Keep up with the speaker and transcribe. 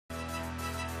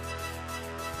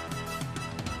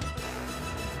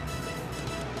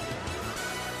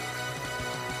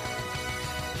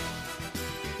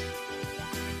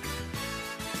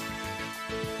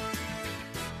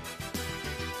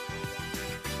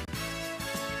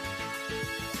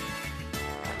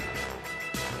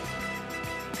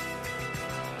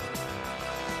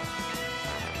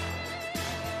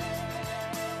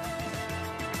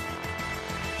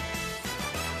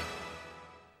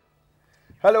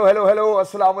Hello, hello, hello.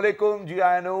 Assalamu alaikum.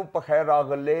 Giano, Pakhair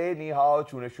Ragale, Ni Hao,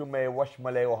 Chunashume,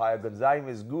 Washmale, Ohio Gonzaim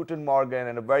is Guten Morgen,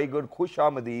 and a very good Khush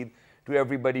Hamadid to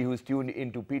everybody who's tuned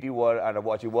into PT World and are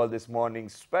watching World this morning.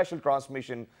 Special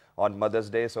transmission on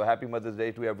Mother's Day. So happy Mother's Day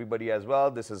to everybody as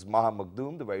well. This is Maha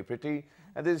Makhdoom, the very pretty,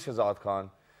 and this is Shahzad Khan,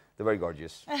 the very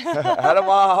gorgeous. Hello,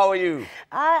 Maha, how are you?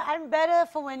 I'm better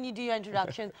for when you do your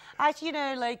introductions.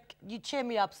 Actually, like you cheer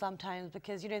me up sometimes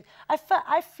because,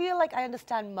 I feel like I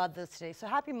understand mothers today. So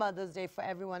happy Mother's Day for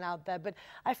everyone out there. But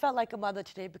I felt like a mother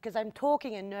today because I'm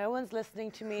talking and no one's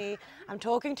listening to me. I'm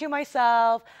talking to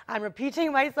myself. I'm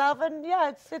repeating myself. And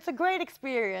yeah, it's a great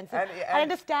experience. And I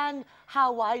understand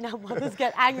why now mothers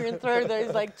get angry and throw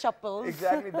those like chupples.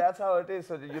 Exactly, that's how it is.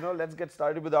 So, let's get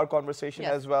started with our conversation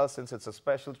as well, since it's a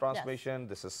special transmission. Yes.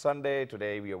 This is Sunday.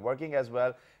 Today we are working as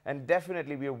well. And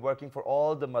definitely we are working for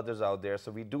all the mothers out there.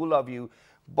 So we do love you.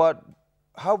 But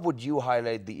how would you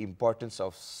highlight the importance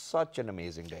of such an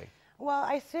amazing day? Well,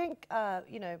 I think,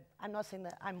 I'm not saying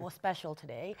that I'm more special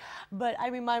today, but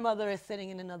I mean, my mother is sitting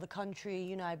in another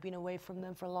country. I've been away from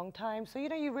them for a long time. So,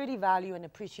 you really value and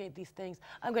appreciate these things.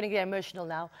 I'm going to get emotional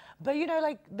now. But,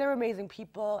 they're amazing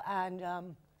people. And,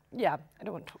 yeah, I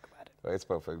don't want to talk about it. Well, it's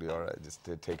perfectly all right. Just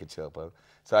take a chill pill.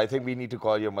 So I think we need to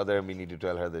call your mother and we need to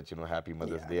tell her that, happy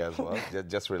Mother's Day as well.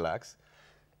 just relax.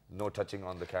 No touching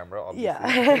on the camera, obviously.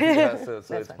 Yeah. So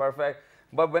it's perfect.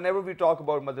 But whenever we talk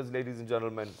about mothers, ladies and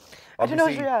gentlemen,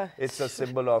 obviously it's a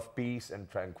symbol of peace and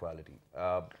tranquility.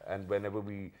 And whenever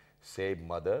we say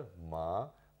mother, ma,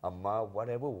 amma,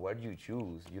 whatever word you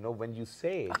choose, when you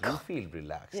say it, you feel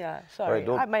relaxed. Yeah, sorry.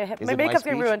 Right, my makeup's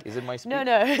getting ruined. Is it my speech? No,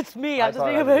 it's me. I'm just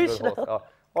being emotional.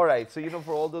 All right, so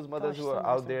for all those mothers who are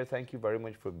out there, thank you very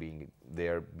much for being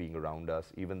there, being around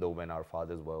us, even though when our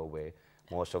fathers were away,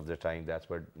 most of the time, that's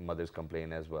what mothers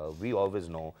complain as well. We always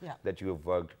know that you have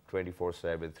worked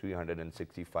 24/7,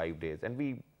 365 days, and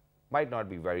we might not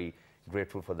be very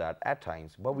grateful for that at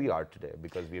times, but we are today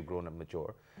because we have grown up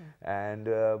mature. And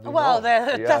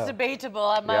that's debatable.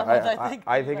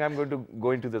 I think I'm going to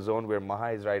go into the zone where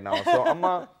Maha is right now. So,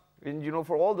 Amma,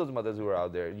 for all those mothers who are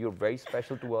out there, you're very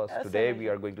special to us. Today, we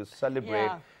are going to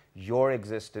celebrate your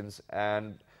existence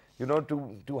and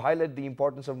to highlight the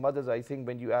importance of mothers. I think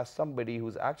when you ask somebody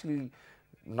who's actually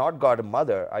not got a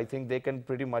mother, I think they can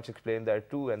pretty much explain that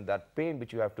too, and that pain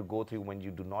which you have to go through when you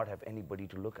do not have anybody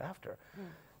to look after.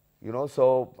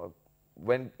 So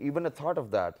when even a thought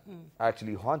of that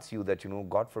actually haunts you, that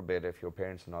God forbid if your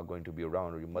parents are not going to be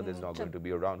around or your mother is not going to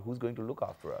be around, who's going to look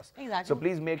after us? Exactly. So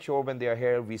please make sure when they are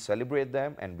here, we celebrate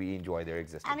them and we enjoy their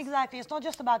existence. And exactly, it's not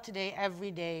just about today,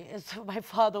 every day. My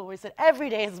father always said, every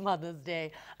day is Mother's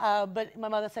Day. But my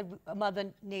mother said a mother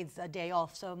needs a day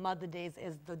off. So Mother's Day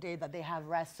is the day that they have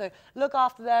rest. So look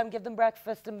after them, give them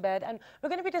breakfast in bed. And we're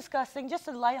going to be discussing just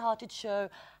a lighthearted show,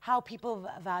 how people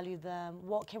value them,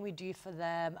 what can we do for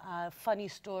them, funny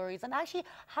stories, and actually,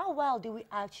 how well do we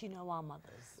actually know our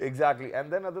mothers? Exactly.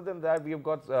 And then other than that, we have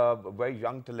got very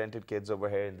young, talented kids over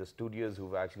here in the studios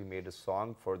who've actually made a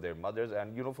song for their mothers.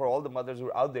 And, for all the mothers who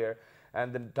are out there,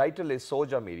 and the title is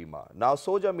Soja Meri Ma. Now,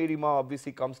 Soja Meri Ma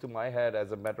obviously comes to my head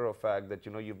as a matter of fact that,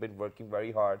 you've been working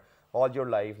very hard all your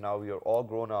life. Now we are all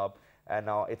grown up. And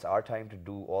now it's our time to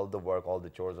do all the work, all the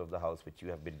chores of the house, which you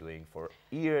have been doing for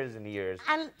years and years.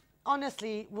 And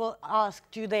honestly, we'll ask,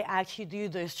 do they actually do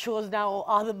those chores now, or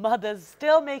are the mothers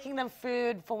still making them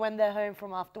food for when they're home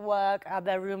from after work? Are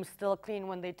their rooms still clean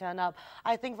when they turn up?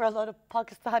 I think for a lot of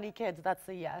Pakistani kids, that's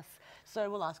a yes. So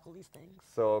we'll ask all these things.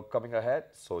 So coming ahead,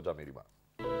 Soja Meri Ma.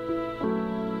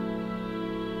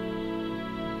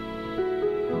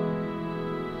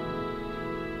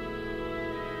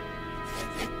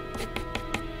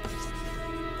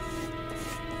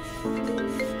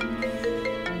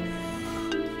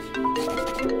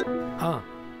 हाँ,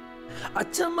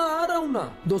 अच्छा मैं आ रहा हूँ ना,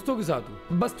 दोस्तों के साथ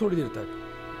हूँ, बस थोड़ी देर तक।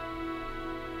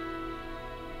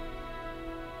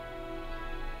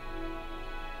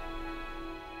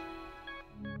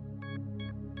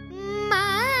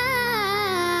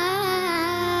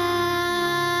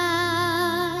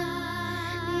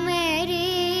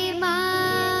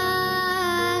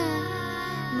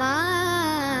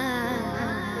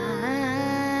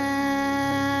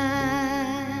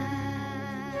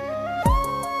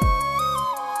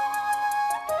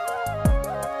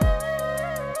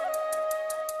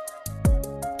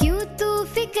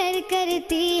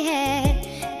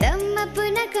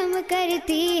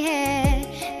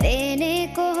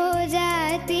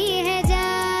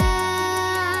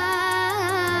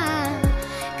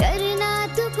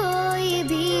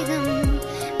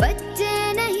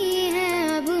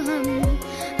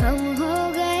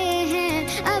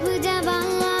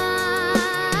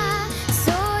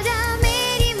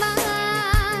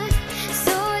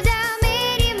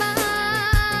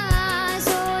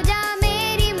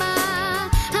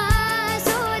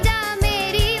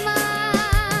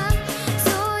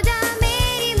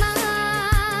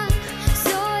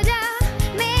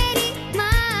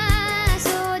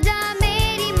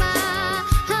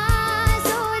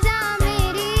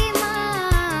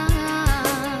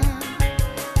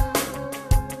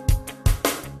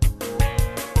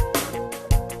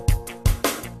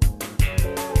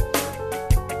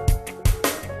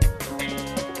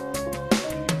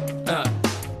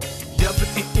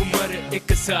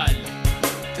 साल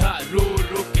था रो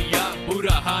रो किया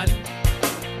बुरा हाल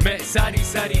मैं सारी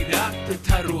सारी रात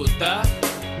था रोता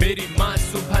मेरी माँ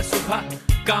सुबह सुबह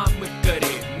काम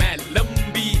करे मैं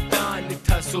लंबी तान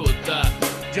था सोता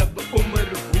जब उम्र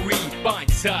हुई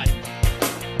 5 साल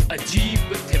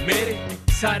अजीब थे मेरे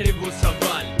सारे वो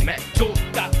सवाल मैं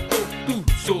सोता तो तू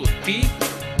सोती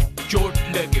चोट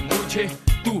लगे मुझे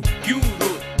तू क्यों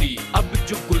रोती अब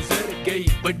जो गुजर गई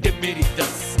बर्थडे मेरी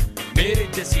 10 मेरे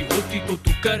जैसी होती तो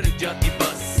तू कर जाती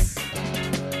बस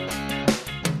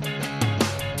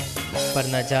पर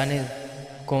न जाने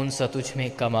कौन सा तुझ में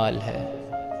कमाल है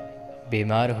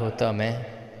बीमार होता मैं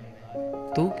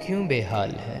तू क्यों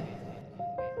बेहाल है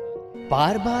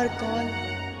बार बार कॉल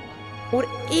और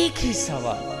एक ही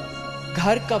सवाल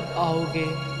घर कब आओगे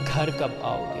घर कब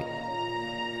आओगे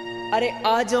अरे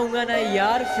आ जाऊंगा ना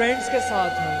यार फ्रेंड्स के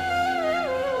साथ हूँ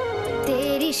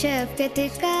तेरी शफ़क़त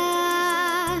का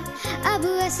अब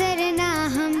असर ना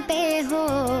हम पे हो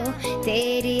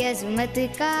तेरी अज़मत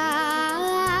का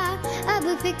अब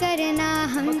फिक्र ना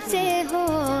हमसे हो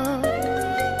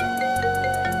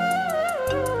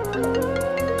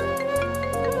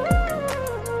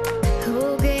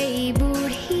गई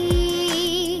बूढ़ी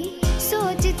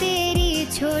सोच तेरी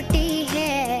छोटी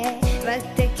है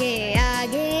वक्त के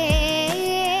आगे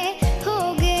हो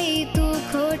गई तू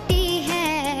खोटी है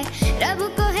रब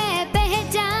को है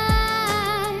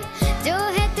पहचान जो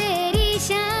है तेरी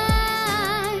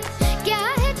शान क्या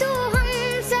है तू हम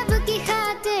सब की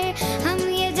खातिर हम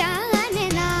ये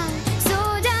जानना सो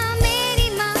जा मेरी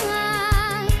माँ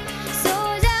सो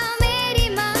जा मेरी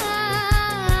माँ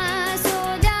सो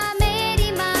जा मेरी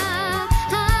माँ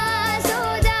हाँ सो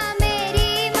जा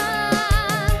मेरी माँ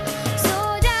सो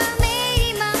जा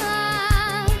मेरी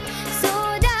माँ सो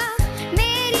जा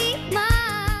मेरी माँ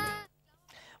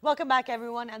Welcome back,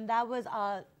 everyone. And that was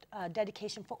our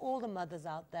dedication for all the mothers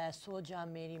out there, Soja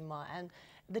Meri Ma. And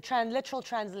the literal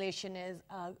translation is,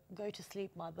 go to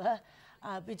sleep, mother.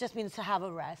 It just means to have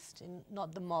a rest, and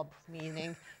not the mob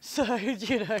meaning. So,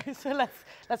 so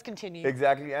let's continue.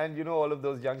 Exactly, and all of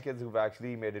those young kids who've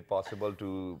actually made it possible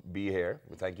to be here.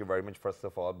 Thank you very much, first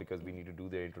of all, because we need to do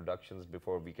their introductions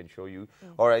before we can show you.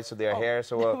 All right, so they are here.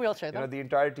 So, we'll show them. The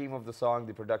entire team of the song,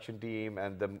 the production team,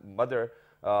 and the mother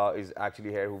is actually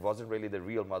here, who wasn't really the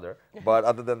real mother, but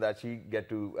other than that, she get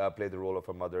to play the role of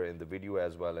her mother in the video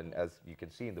as well. And as you can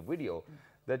see in the video,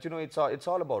 that it's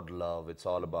all about love, it's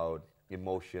all about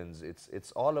emotions,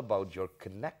 it's all about your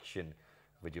connection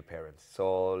with your parents. So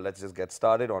let's just get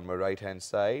started. On my right hand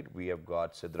side, we have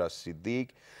got Sidra Siddiq,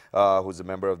 who's a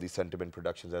member of the Sentiment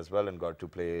Productions as well and got to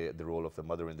play the role of the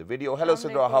mother in the video. Hello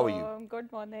Sidra, how are you?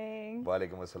 Good morning.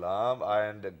 Walaikum assalam,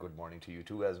 and good morning to you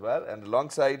too as well. And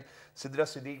alongside Sidra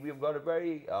Siddiq, we've got a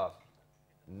very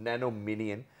nano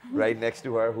minion right next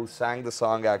to her who sang the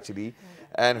song actually.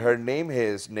 And her name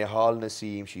is Nehal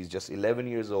Naseem. She's just 11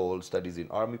 years old, studies in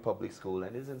Army Public School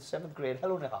and is in 7th grade.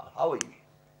 Hello Nehal, how are you?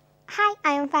 Hi,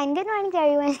 I am fine. Good morning to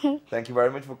everyone. Thank you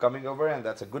very much for coming over, and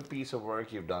that's a good piece of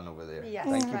work you've done over there. Yes,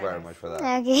 Thank you very much for that.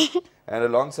 Okay. And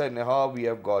alongside Nehal, we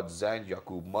have got Zain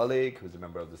Yaqub Malik, who's a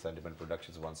member of the Sentiment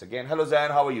Productions once again. Hello Zain,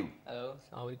 how are you? Hello,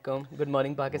 Assalamualaikum. Good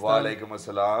morning, Pakistan. Walaikum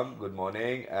assalam, good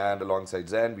morning. And alongside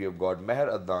Zain, we have got Meher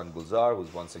Adnan Gulzar,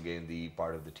 who's once again the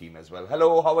part of the team as well.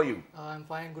 Hello, how are you? I'm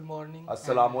fine, good morning.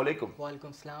 Assalamu alaikum.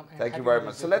 Walaikum salam. Thank you very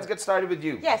much. So let's get started with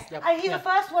you. Yes, Yep. and he's the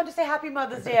first one to say Happy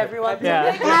Mother's Day, everyone.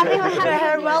 Yeah. Happy Mother's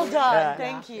Day. Well done.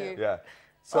 Thank you. Yeah.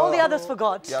 All the others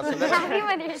forgot. Yeah, so,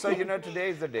 let's, so today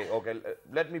is the day. Okay,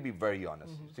 let me be very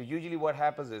honest. So usually what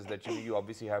happens is that you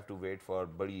obviously have to wait for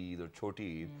Badi Eid or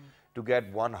Choti Eid to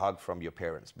get one hug from your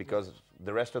parents, because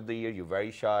the rest of the year you're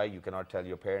very shy. You cannot tell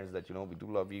your parents that, we do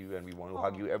love you and we want to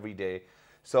hug you every day.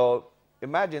 So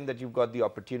imagine that you've got the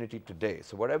opportunity today.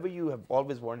 So whatever you have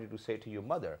always wanted to say to your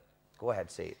mother, go ahead,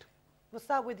 say it. We'll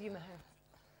start with you, Meher.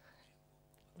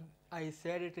 I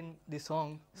said it in the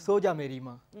song, Soja Meri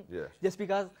Ma. Yeah. Just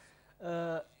because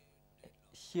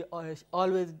she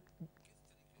always,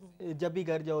 जब भी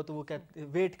घर जाओ तो वो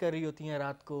wait कर रही होती हैं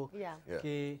रात को Yeah.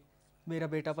 कि मेरा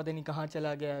बेटा पता नहीं कहाँ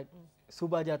चला गया,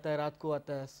 सुबह जाता है रात को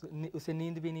आता है, उसे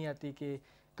नींद भी नहीं आती कि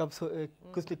कब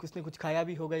कुछ ने कुछ खाया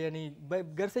भी होगा या नहीं.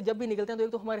 घर से जब भी निकलते हैं तो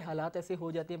एक तो हमारे हालात ऐसे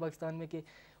हो जाते हैं पाकिस्तान में कि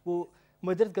वो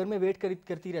मदर्स घर में वेट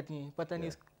करती रहती हैं, पता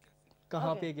नहीं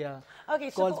कहाँ पे गया. Okay,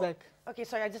 so Calls back. Okay,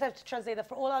 sorry, I just have to translate that.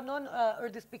 For all our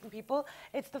non-Urdu speaking people,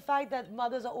 it's the fact that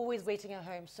mothers are always waiting at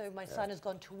home. So my son has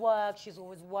gone to work, she's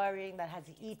always worrying that has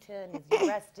he eaten, is he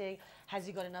resting, has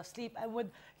he got enough sleep? And with,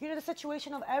 the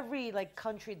situation of every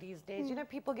country these days,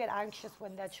 people get anxious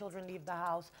when their children leave the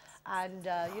house and,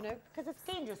 because it's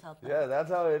dangerous out there. Yeah, that's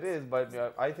how it is.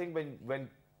 But I think when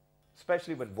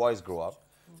especially when boys grow up,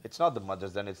 it's not the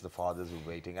mothers, then it's the fathers who are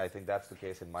waiting. I think that's the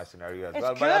case in my scenario as It's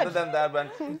well. good. But other than that,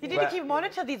 You need to keep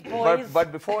monitor these boys.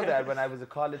 But before that, when I was a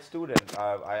college student,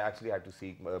 I actually had to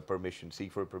seek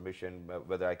seek for permission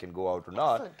whether I can go out or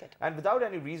not. Excellent, good. And without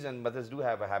any reason, mothers do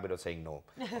have a habit of saying no.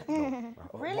 No.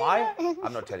 Really? Why?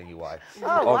 I'm not telling you why.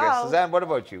 Oh, okay, wow. Suzanne, what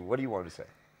about you? What do you want to say?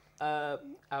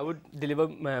 I would deliver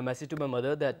my message to my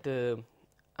mother that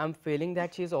I'm feeling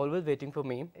that she's always waiting for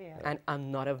me, and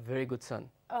I'm not a very good son.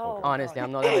 Oh, Honestly,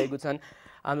 I'm not a very good son.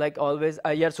 I'm like always,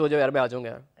 yaar so jao yaar, main aa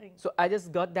jaunga. So I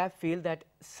just got that feel that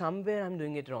somewhere I'm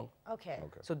doing it wrong. Okay.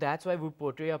 So that's why we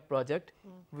portray a project,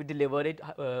 we deliver it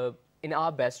in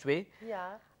our best way.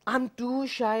 Yeah. I'm too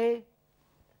shy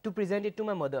to present it to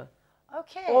my mother.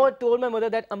 Okay. Or told my mother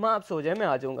that Amma aap so jaye, main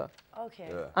aa jaunga. Okay.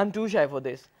 I'm too shy for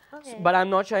this. Okay. But I'm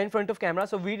not shy in front of camera,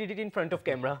 so we did it in front of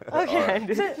camera. Okay. And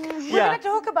So we're going to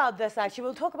talk about this actually.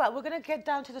 We're going to get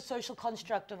down to the social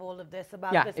construct of all of this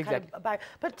about Yeah, this exactly. kind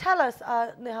of but tell us,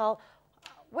 Nihal,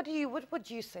 what would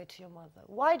you say to your mother?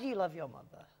 Why do you love your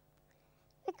mother?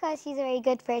 Because she's a very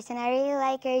good person. I really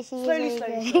like her. She's Slowly.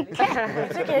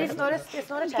 It's okay. It's not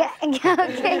a test.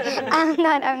 Okay. I'm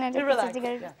not You relax. such a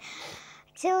good. Yeah.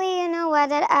 Actually, you know what?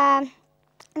 That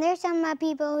there's some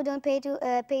people who don't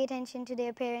pay attention to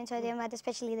their parents or their mother,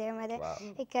 especially their mother,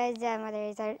 because their mother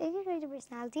is our great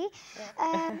personality.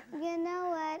 You know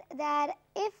what? That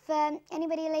if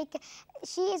anybody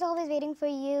she is always waiting for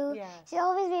you. Yeah. She's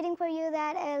always waiting for you.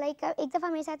 That एक दफा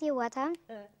मेरे साथ ये हुआ था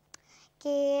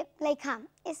कि हाँ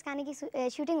इस गाने की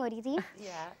शूटिंग हो रही थी.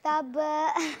 Yeah. तब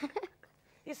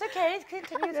It's okay.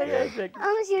 Continue.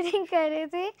 हम शूटिंग कर रहे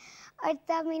थे और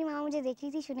तब मेरी माँ मुझे देख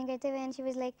रही थी शूटिंग करते हुए एंड शी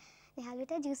वाज लाइक निहाल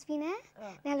बेटा जूस पीना है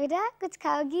निहाल बेटा कुछ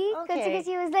खाओगी कुछ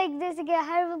शी वाज लाइक दिस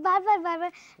हर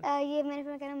बार ये मैंने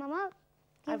फिर कहा मामा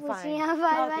I'm पूछ रही fine. हैं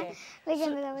बार Okay.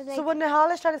 लेकिन that was So like what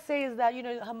Nihal is trying to say is that, you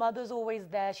know, her mother's always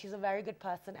there, she's a very good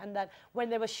person, and that when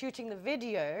they were shooting the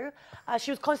video, she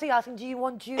was constantly asking, do you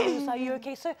want juice, are you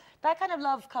okay? So that kind of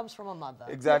love comes from a mother.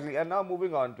 Exactly. And now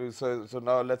moving on to, so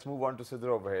now let's move on to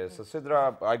Sidra over here. So Sidra,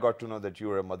 I got to know that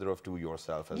you are a mother of two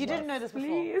yourself as You well. didn't know this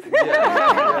before.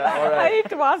 Yeah, all right.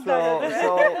 It was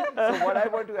So what I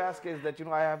want to ask is that, you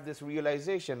know, I have this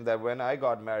realization that when I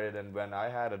got married and when I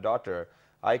had a daughter,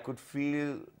 I could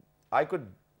feel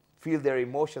their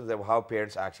emotions of how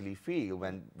parents actually feel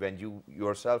when you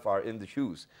yourself are in the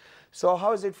shoes. So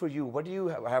how is it for you? What do you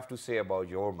have to say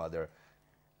about your mother?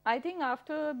 I think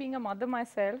after being a mother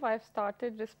myself, I've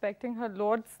started respecting her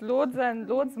loads and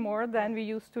loads more than we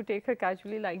used to take her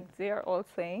casually, like they are all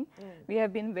saying. We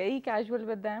have been very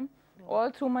casual with them.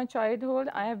 All through my childhood,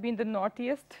 I have been the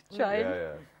naughtiest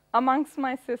child amongst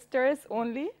my sisters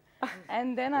only.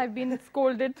 And then I've been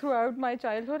scolded throughout my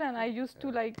childhood, and I used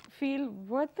to feel,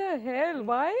 what the hell,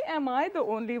 why am I the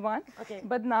only one? Okay.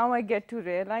 But now I get to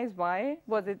realize why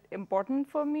was it important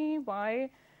for me,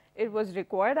 why it was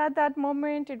required at that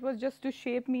moment. It was just to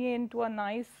shape me into a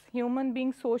nice human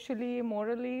being, socially,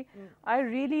 morally. I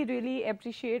really, really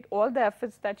appreciate all the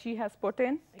efforts that she has put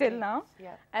in till now.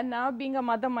 Yeah. And now being a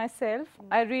mother myself,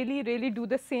 I really, really do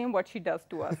the same what she does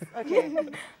to us. Okay.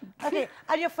 Okay.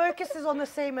 And your focus is on the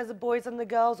same as the boys and the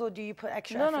girls, or do you put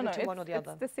extra effort into one or the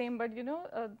other? It's the same, but you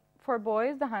know, for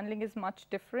boys, the handling is much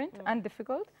different and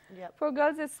difficult. Yep. For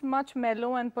girls, it's much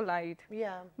mellow and polite.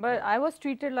 Yeah. But I was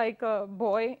treated like a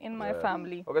boy in my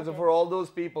family. Okay, so for all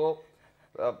those people,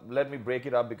 let me break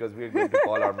it up because we're going to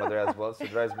call our mother as well.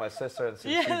 Sidra is my sister, and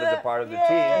since she was a part of the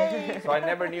team, so I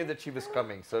never knew that she was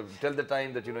coming. So till the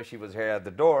time that, you know, she was here at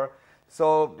the door.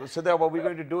 So Sidra, what we're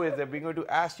going to do is that we're going to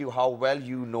ask you how well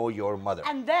you know your mother.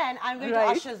 And then I'm going to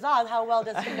ask Shazad how well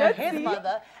does he know his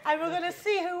mother, and we're going to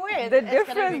see who wins. The It's gonna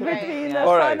difference be great. between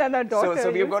All a right. son and a daughter.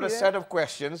 So we've got you a see set of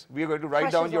questions. We're going to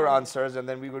write down Pressure's your on. answers, and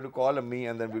then we're going to call me,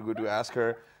 and then we're going to ask her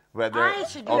whether. I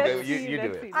should do okay, this. you do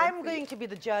Let's it. see. I'm going to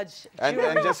be the judge, And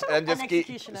jury, just keep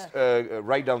executioner.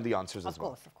 write down the answers as Of well.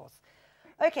 course, of course.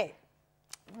 Okay.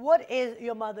 What is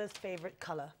your mother's favorite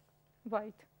color?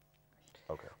 White.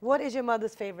 Okay. What is your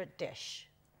mother's favorite dish?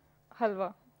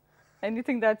 Halwa.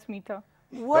 Anything that's meeta.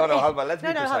 What No, is- halwa, let's be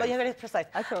No, precise. halwa, you're very precise.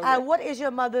 That's all right. What is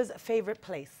your mother's favorite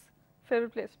place?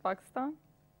 Favorite place, Pakistan.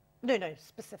 No,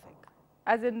 specific.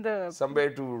 As in the Somewhere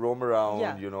to roam around,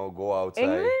 Yeah. you know, go outside.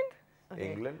 England.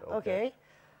 England? Okay.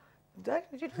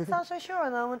 You didn't sound so sure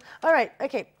on that one. All right,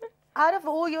 okay. Out of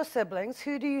all your siblings,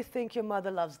 who do you think your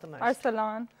mother loves the most?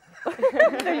 Arsalan.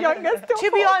 The youngest of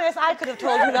To be all. honest, I could have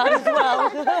told you that as well.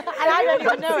 And I don't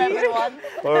even know everyone.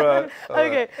 All right.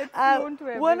 Okay. known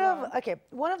to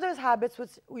One of those habits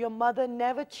was your mother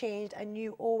never changed and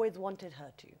you always wanted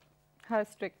her to. Her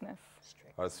strictness.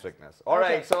 Her strictness. All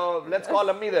right, so let's call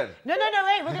Ammi then. No,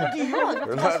 wait, we're gonna do yours.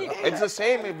 It's the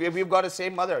same. We've got the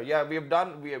same mother. Yeah, we are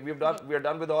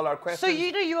done with all our questions. So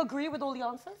you agree with all the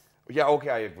answers? Yeah, okay,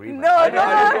 I agree. No,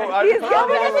 That's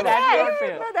not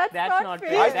fair. That's not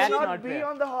fair. I That's cannot not be fair.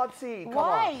 on the hot seat. Come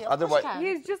Why? on. Otherwise,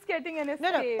 He's just getting an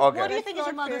escape. No. Okay. What do you think is That's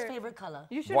your not mother's fair. favorite color?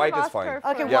 You should White have is asked fine. her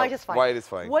Okay, first. Yeah, white is fine. white is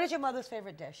fine. What is your mother's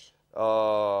favorite dish?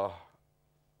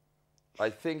 I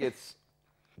think it's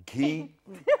ghee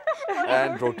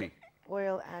and roti.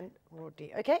 Oil and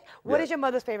roti. Okay. What Yeah. is your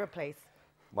mother's favorite place?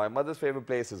 My mother's favorite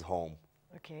place is home.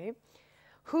 Okay.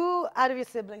 Who out of your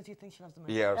siblings do you think she loves the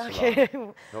most? Yeah, Okay.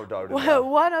 no doubt about it.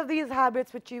 One of these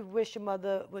habits which you wish your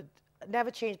mother would never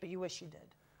change, but you wish she did.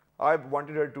 I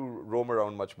wanted her to roam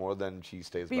around much more than she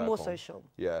stays Be back more home. social.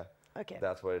 Yeah. Okay.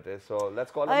 That's what it is. So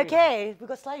let's call her. Okay, we've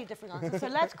got slightly different answers. So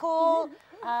let's call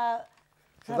her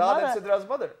Shazad mother, and Sidra's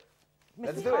mother.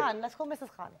 Let's Mrs. do it. Khan. Let's call Mrs.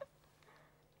 Khan.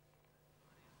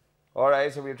 All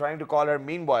right, so we're trying to call her.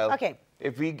 Meanwhile, Okay.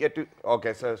 if we get to,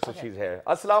 okay, so she's here.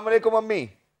 Assalamu alaikum, Ammi.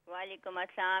 वालेकुम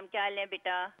अस्सलाम क्या हाल है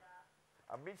बेटा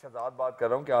अम्मी शहजाद बात कर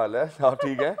रहा हूँ क्या हाल है आप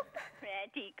ठीक है मैं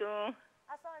ठीक हूँ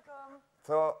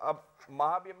तो अब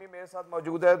माँ भी अम्मी मेरे साथ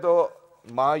मौजूद है तो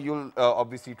माँ you'll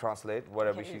obviously translate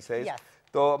whatever she says yes.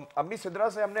 तो अम्मी सिद्रा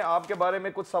से हमने आपके बारे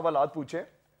में कुछ सवालात पूछे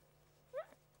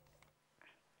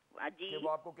जी कि वो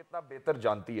आपको कितना बेहतर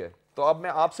जानती है तो अब मैं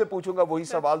आपसे पूछूंगा वही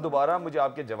सवाल दोबारा मुझे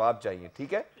आपके जवाब चाहिए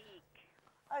ठीक है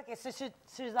Okay, so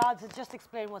Shazad has just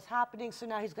explained what's happening. So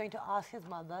now he's going to ask his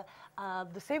mother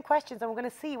the same questions, and we're going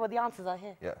to see what the answers are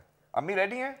here. या अम्मी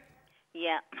रेडी हैं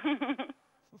या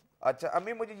अच्छा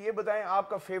अम्मी मुझे ये बताएं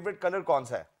आपका फेवरेट कलर कौन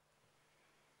सा है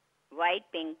वाइट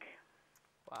पिंक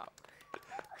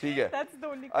ठीक है That's the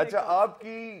only अच्छा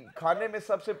आपकी खाने में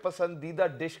सबसे पसंदीदा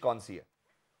डिश कौन सी है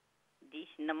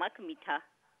डिश नमक मीठा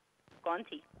कौन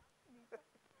सी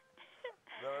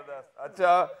जबरदस्त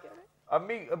अच्छा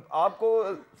अम्मी आपको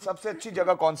सबसे अच्छी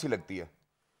जगह कौन सी लगती है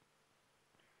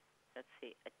सबसे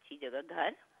अच्छी जगह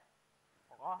घर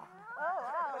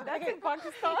That's in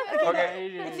Pakistan. Okay.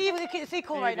 It's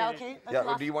equal right now, okay? That's the Yeah,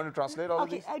 last- do you want to translate all of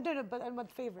Okay, these? I don't know, but I'm my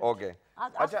favorite. Okay.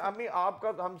 Ask- अच्छा अम्मी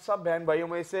आपका हम सब बहन भाइयों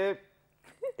में से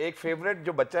एक फेवरेट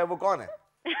जो बच्चा है वो कौन है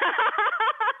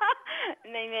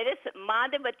नहीं मेरे माँ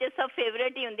दे बच्चे सब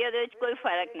फेवरेट ही होंगे ਉਹਦੇ ਵਿੱਚ कोई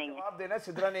फर्क नहीं है जवाब देना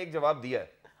सिद्रा ने एक जवाब दिया है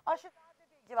और शहजाद ने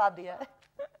भी एक जवाब दिया है।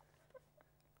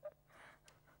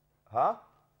 हाँ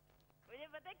मुझे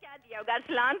पता है क्या दिया होगा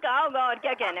अरसलान कहा होगा और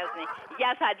क्या कहना है उसने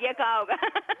या सादिया कहा होगा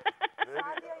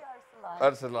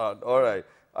अरसलान ऑलराइट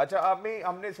अच्छा अम्मी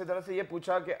हमने सिद्रा से ये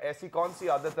पूछा कि ऐसी कौन सी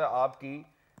आदत है आपकी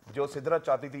जो सिद्रा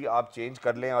चाहती थी आप चेंज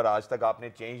कर लें और आज तक आपने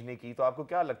चेंज नहीं की तो आपको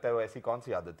क्या लगता है वो ऐसी कौन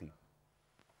सी आदत थी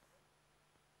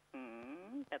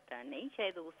पता नहीं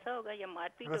शायद गुस्सा होगा या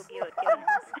मारपीट होगी और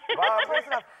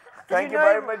क्या thank you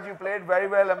very much you played very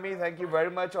well अम्मी थैंक यू वेरी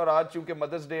मच और आज चूंकि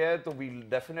मदर्स डे है तो वी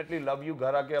डेफिनेटली लव यू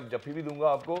घर आके अब जब भी दूंगा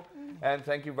आपको and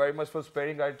thank you very much for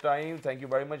sparing our time thank you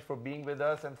very much for being with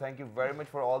us and thank you very much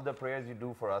for all the prayers you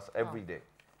do for us every day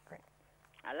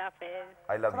अल्लाह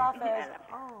हाफिज़ I love you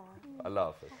अल्लाह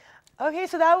हाफिज़ Okay,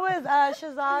 so that was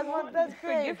Shazad. That's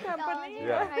great. Gift hamper nahi hai.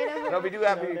 Yeah. No, we do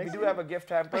have a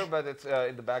gift hamper, but it's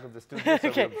in the back of the studio,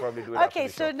 so we'll probably do it Okay, after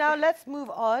the so show. now let's move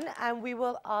on, and we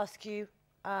will ask you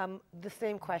the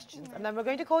same questions, and then we're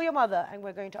going to call your mother, and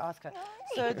we're going to ask her.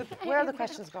 So where are the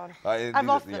questions gone?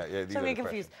 I've lost them. Yeah, these So are we're the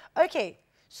confused. Okay,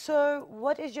 so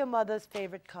what is your mother's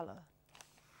favorite color?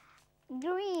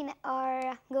 Green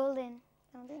or golden,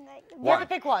 something like that. You have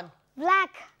to pick one.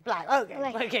 Black. Black. Okay.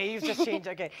 Black. Okay, you've just changed.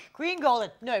 Okay. Green,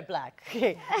 golden. No, black. Okay.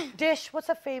 Dish. What's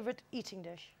her favorite eating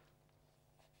dish?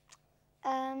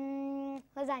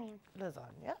 Lasagna.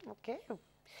 Lasagna. Okay.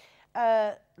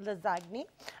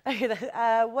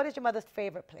 Lasagna. What is your mother's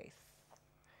favorite place?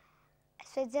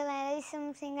 Switzerland is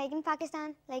something like in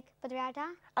Pakistan, like Patriata.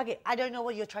 Okay, I don't know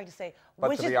what you're trying to say.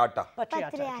 Patriata. Patriata.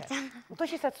 Patriata. Okay. I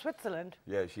thought she said Switzerland.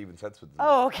 Yeah, she even said Switzerland.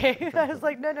 Oh, okay. I was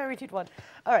like, no, we need one.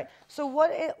 All right. So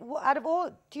out of all,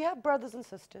 do you have brothers and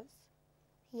sisters?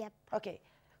 Yep. Okay.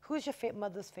 Who's your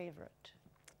mother's favorite?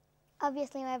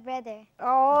 Obviously my brother.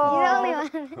 Oh. He's the only one.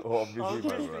 Oh,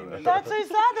 obviously, my brother. That's so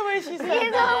sad the way she said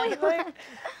He's the only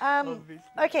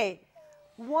that. Okay.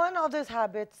 One of those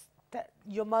habits that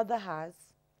your mother has,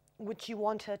 which you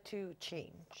want her to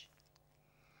change.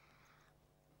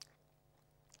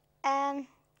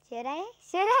 Should I?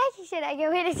 Okay,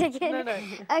 wait a second. No.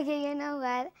 Okay, you know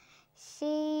what?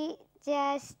 She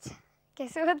just...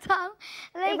 कैसे बताऊं?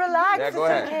 Hey, relax. Yeah, go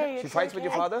it's ahead. okay, She it's fights with okay.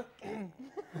 your father?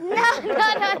 No.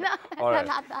 All right.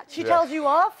 Not that. She tells you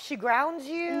off? She grounds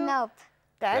you? Nope.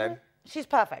 Then? Then? She's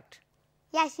perfect.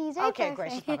 Yeah, she's very Okay, perfect.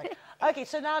 great. She's perfect. Okay,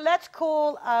 so now let's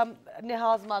call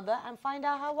Nihal's mother and find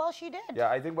out how well she did.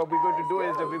 Yeah, I think what we're going to do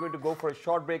is that we're going to go for a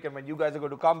short break, and when you guys are going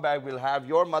to come back, we'll have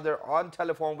your mother on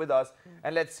telephone with us,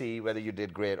 and let's see whether you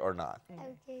did great or not.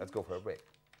 Okay. Let's go for a break.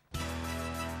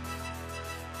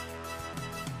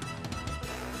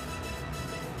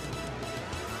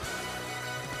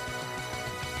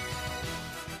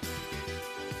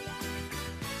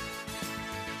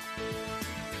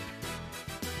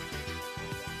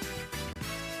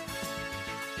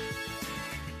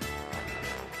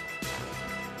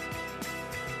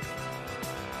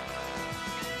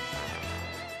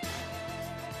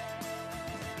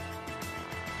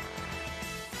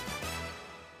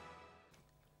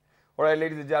 All right,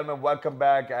 ladies and gentlemen, welcome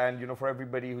back. And, you know, for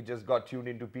everybody who just got tuned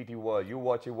into PT World, you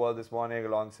watching World this morning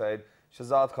alongside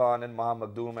Shahzad Khan and Maha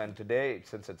Makhdoom. And today,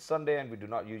 since it's Sunday and we do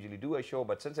not usually do a show,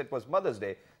 but since it was Mother's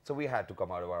Day, so we had to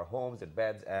come out of our homes and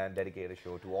beds and dedicate a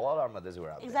show to all our mothers who are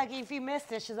out Exactly. If you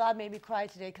missed it, Shahzad made me cry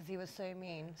today because he was so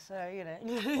mean. So, you know,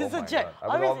 it's my a joke.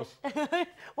 God. I was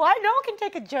Why? No one can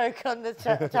take a joke on this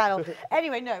channel.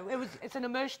 Anyway, no, it's an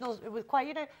emotional, it was quite,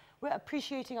 you know, we're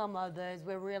appreciating our mothers,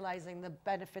 we're realizing the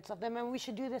benefits of them, and we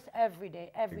should do this every day.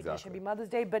 Every day should be Mother's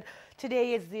Day, but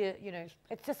today is the, you know,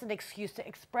 it's just an excuse to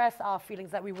express our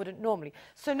feelings that we wouldn't normally.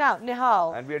 So now,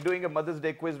 Nihal. And we are doing a Mother's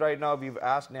Day quiz right now. We've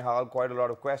asked Nihal quite a lot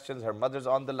of questions. Her mother's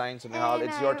on the line, so Nihal,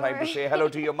 it's your time to say hello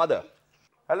to your mother.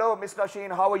 Hello, Miss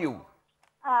Nasheen, how are you?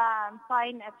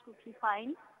 Fine, absolutely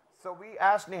fine. So we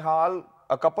asked Nihal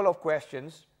a couple of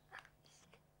questions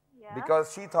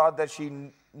because she thought that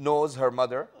she knows her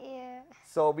mother. Yeah.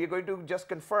 So we're going to just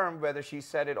confirm whether she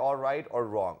said it all right or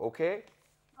wrong, okay?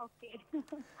 Okay.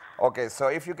 Okay, so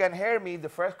if you can hear me, the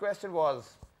first question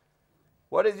was,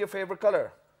 what is your favorite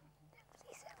color?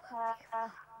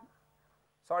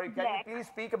 Sorry, can you please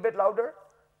speak a bit louder?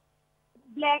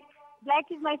 Black. Black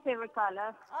is my favorite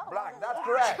color. Black, that's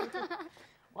correct.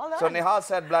 Well done. So Nihal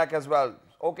said black as well.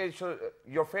 Okay, so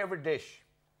your favorite dish?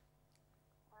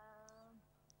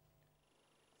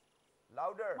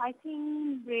 Louder. I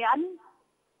think biryani.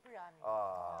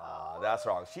 That's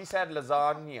wrong. She said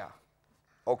lasagna.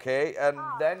 Okay, and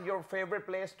then your favorite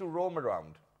place to roam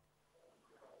around?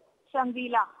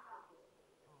 Shangri-La.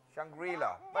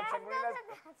 Shangri-La. But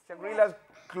Shangri-La's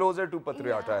closer to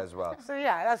Patriota as well. So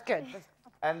yeah, that's good.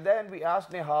 And then we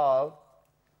asked Nihal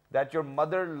that your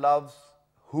mother loves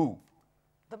who?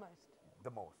 The most.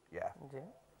 The most, yeah.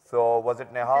 So was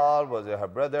it Nihal? Was it her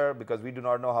brother? Because we do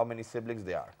not know how many siblings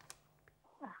they are.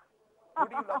 Who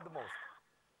do you love the most?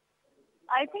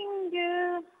 I think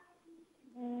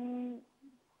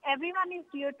everyone is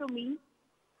dear to me,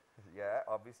 Yeah,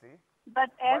 obviously. but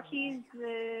as she's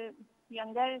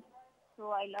younger,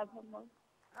 so I love her more.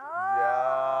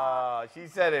 Yeah, she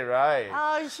said it right.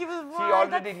 Oh, she was right. She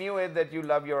already knew it that you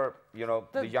love your, you know,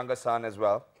 the younger son as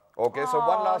well. Okay, so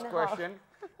one last question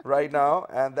right now,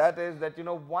 and that is that, you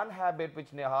know, one habit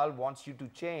which Nihal wants you to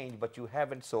change, but you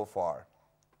haven't so far.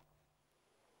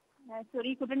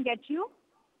 Sorry, couldn't get you.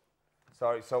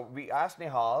 Sorry, so we asked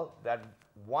Nihal that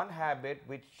one habit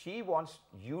which she wants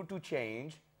you to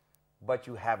change, but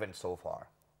you haven't so far.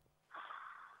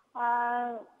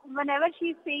 Whenever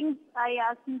she sings, I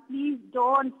ask him, please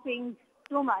don't sing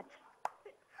too much.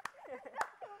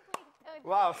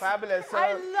 Wow, fabulous.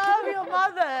 I love your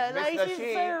mother. Like,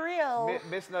 she's so real.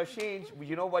 Miss Nasheen,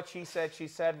 you know what she said? She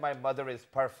said, my mother is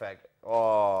perfect.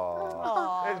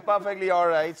 Oh, it's perfectly all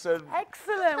right. So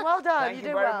excellent. Well done. Thank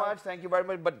you very much. Thank you very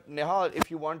much. But Nihal,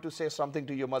 if you want to say something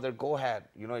to your mother, go ahead.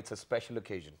 You know, it's a special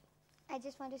occasion. I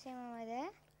just want to say, my mother,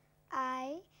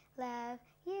 I love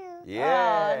you.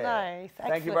 Yeah. Oh, nice.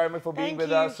 Thank you very much for being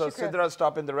with us. So Sidra's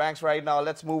top in the ranks right now.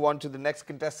 Let's move on to the next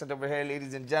contestant over here,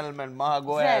 ladies and gentlemen. Maha,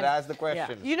 go ahead, ask the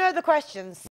questions. Yeah. You know the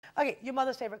questions. Okay, your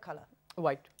mother's favorite color?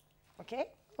 White. Okay.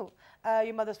 Oh.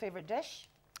 Your mother's favorite dish?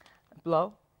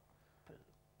 Pulao.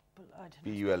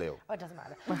 P-U-L-A-O. Oh, it doesn't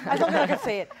matter. I don't think I can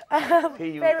say it.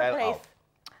 Favorite place?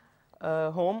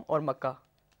 Home or Makkah.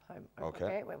 Home.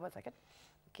 Okay. Wait 1 second.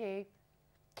 Okay.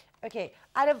 Okay.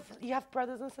 Out of, you have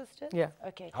brothers and sisters? Yeah.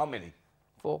 Okay. How many?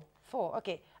 4. 4.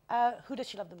 Okay. Who does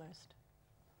she love the most?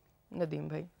 Nadeem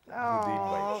bhai.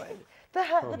 Oh, the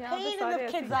pain in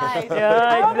the kids' eyes.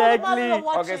 Yeah, exactly.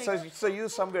 Okay, so you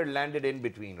somewhere landed in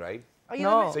between, right?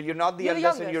 No. So you're not the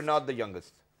eldest and you're not the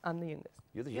youngest. I'm the youngest.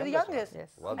 You're the You're the youngest. youngest. Yes.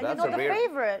 Well, And that's you're not a the rare.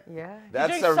 favorite. Yeah.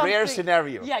 That's a rare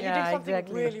scenario. Yeah, you're doing something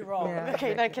exactly. really wrong. Yeah.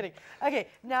 Okay, no kidding. Okay,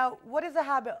 now what is the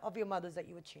habit of your mother's that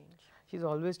you would change? She's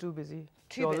always too busy.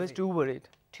 Too She's always busy. too worried.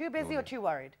 Too busy or too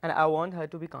worried? And I want her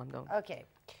to be calm down. Okay.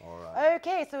 All right.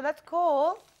 Okay, so let's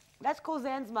call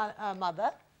Zain's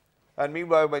mother. And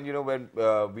meanwhile, when we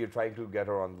are trying to get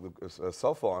her on the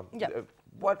cell phone,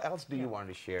 What else do you want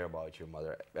to share about your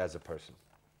mother as a person?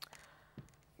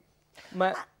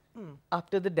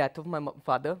 After the death of my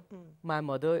father, my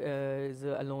mother is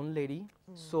a lone lady,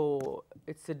 so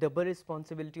it's a double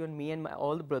responsibility on me and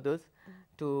all the brothers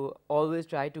to always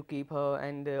try to keep her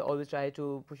and always try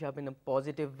to push up in a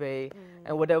positive way.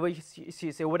 And whatever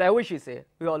she say,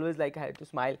 we always like had to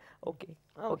smile.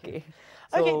 Okay.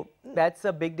 So that's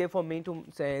a big day for me to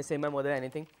say my mother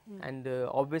anything. And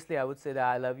obviously, I would say that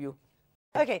I love you.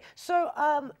 Okay,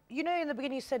 so you know, in the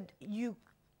beginning you said you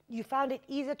found it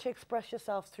easier to express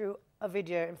yourself through a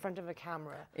video in front of a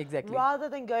camera. Exactly. Rather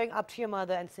than going up to your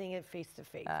mother and seeing it face to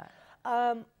face.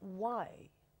 Why?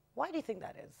 Why do you think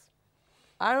that is?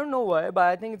 I don't know why, but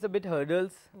I think it's a bit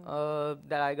hurdles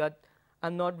that I got.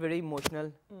 I'm not very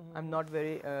emotional. I'm not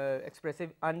very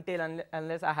expressive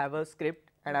unless I have a script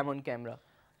and I'm on camera.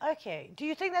 Okay. Do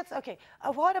you think that's okay?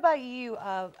 What about you,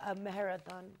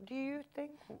 Meheradan?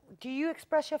 Do you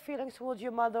express your feelings towards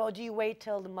your mother, or do you wait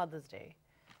till the Mother's Day,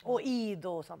 or Eid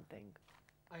or something?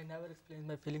 I never explain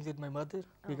my feelings with my mother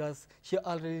because she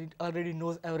already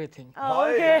knows everything. Oh,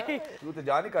 okay. You to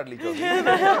jani kar li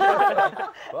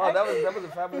Wow, that was a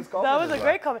fabulous comment. That was a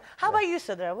great comment. How about you,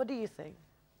 Sadra? What do you think?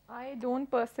 I don't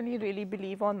personally really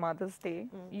believe on Mother's Day.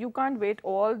 You can't wait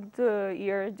all the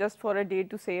year just for a day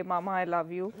to say, Mama, I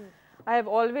love you. I have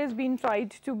always been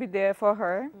tried to be there for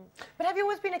her. But have you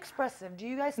always been expressive? Do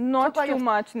you guys not too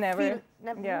much, never.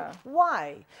 Yeah.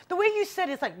 Why? The way you said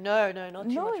it's like not too much.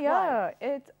 No, yeah.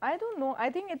 I don't know. I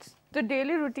think it's the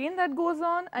daily routine that goes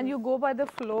on, and you go by the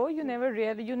flow. You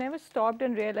never stopped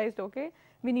and realized, okay,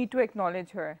 we need to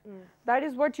acknowledge her. That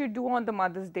is what you do on the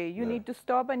Mother's Day. You need to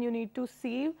stop and you need to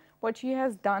see what she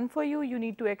has done for you. You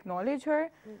need to acknowledge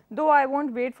her. Though I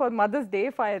won't wait for Mother's Day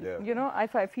if I,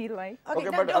 if I feel like. Okay,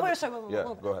 but go ahead.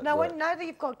 Now, go ahead. now that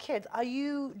you've got kids, are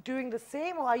you doing the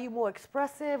same, or are you more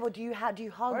expressive, or do you hug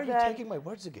them? Why are you taking my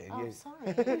words again? Oh,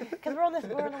 sorry. Because we're on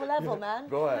a level, man.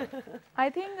 Go ahead. I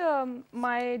think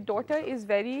my daughter is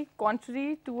very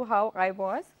contrary to how I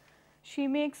was. She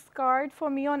makes cards for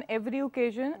me on every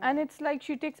occasion, and it's like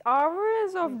she takes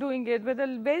hours of doing it with a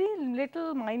very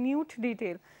little minute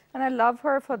detail. And I love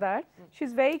her for that.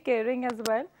 She's very caring as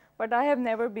well, but I have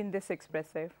never been this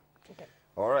expressive. Okay.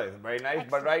 All right, very nice.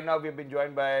 Excellent. But right now we've been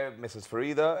joined by Mrs.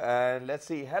 Farida, and let's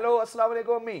see. Hello, Assalamu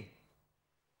alaikum, Ammi.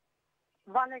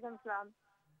 वालेकुम सलाम।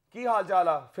 की हाल चाल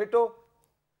है? Fit हो?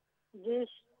 जी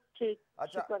ठीक।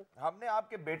 अच्छा, हमने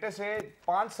आपके बेटे से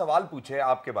 5 सवाल पूछे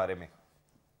आपके बारे में।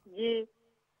 जी।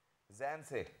 जैन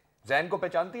से। जैन को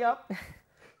पहचानती हैं आप?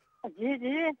 जी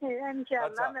जी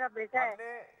इंशाल्लाह मेरा बेटा है।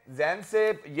 हमने जैन से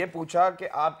ये पूछा कि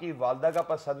आपकी वालदा का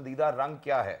पसंदीदा रंग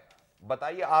क्या है?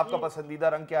 बताइए आपका पसंदीदा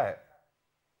रंग क्या है?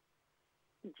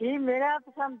 जी मेरा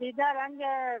पसंदीदा रंग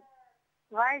है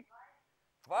व्हाइट।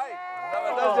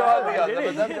 जबरदस्त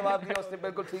जवाब दिया उसने,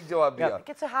 बिल्कुल ठीक जवाब दिया।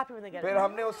 फिर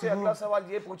हमने उससे अगला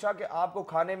सवाल ये पूछा कि आपको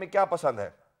खाने में क्या पसंद है?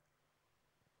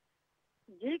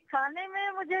 जी खाने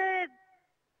में मुझे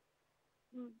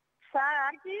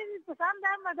हर चीज पसंद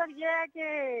है, मगर ये है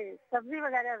कि सब्जी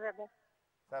वगैरह ज्यादा।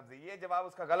 सब्जी, ये जवाब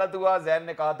उसका गलत हुआ। जैन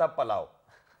ने कहा था पुलाव।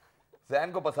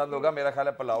 जैन को पसंद होगा मेरा ख्याल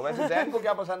है पुलाव। वैसे जैन को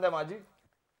क्या पसंद है माँ जी?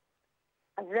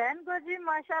 जैन को जी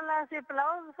माशाल्लाह से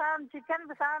पुलाव पसंद, चिकन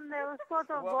पसंद है, उसको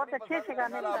तो बहुत अच्छे से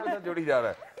खाने जुड़ी जा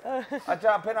रहा है।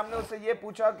 अच्छा, फिर हमने उससे ये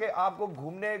पूछा कि आपको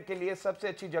घूमने के लिए सबसे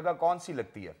अच्छी जगह कौन सी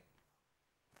लगती है,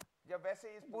 या वैसे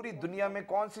इस पूरी दुनिया में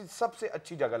कौन सी सबसे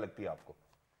अच्छी जगह लगती है आपको?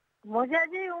 मुझे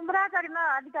जी उम्रा करना,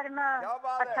 हज करना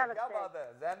अच्छा लगता है। क्या बात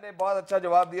है, जैन ने बहुत अच्छा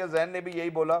जवाब दिया। जैन ने भी यही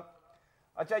बोला।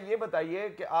 अच्छा, ये बताइए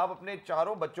कि आप अपने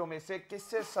चारों बच्चों में से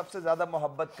किससे सबसे ज्यादा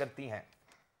मोहब्बत करती हैं?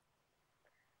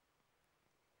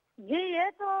 जी ये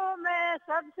तो मैं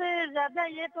सबसे ज्यादा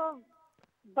ये तो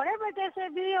बड़े बेटे से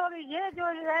भी, और ये जो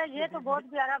है ये तो बहुत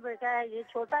प्यारा बेटा है, ये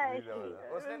छोटा है।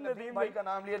 उसने नदीम भाई का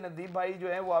नाम लिया। नदीम भाई जो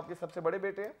है वो आपके सबसे बड़े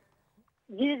बेटे हैं?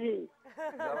 जी जी।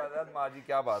 जबरदस्त माँ जी,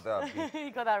 क्या बात है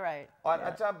आपकी। got that right. और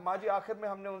अच्छा माँ जी, आखिर में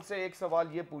हमने उनसे एक सवाल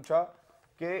ये पूछा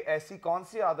कि ऐसी कौन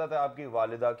सी आदत है आपकी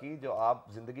वालिदा की जो आप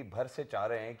जिंदगी भर से चाह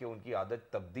रहे हैं कि उनकी आदत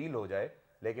तब्दील हो जाए,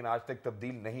 लेकिन आज तक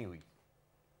तब्दील नहीं हुई?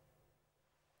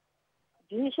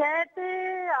 जी शायद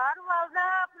हर वालिदा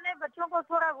अपने बच्चों को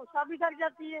थोड़ा गुस्सा भी कर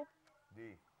जाती है।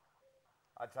 जी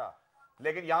अच्छा,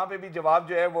 लेकिन यहाँ पे भी जवाब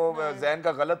जो है वो जैन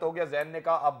का गलत हो गया। जैन ने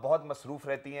कहा आप बहुत मसरूफ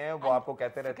रहती हैं, वो आपको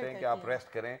कहते रहते हैं कि आप रेस्ट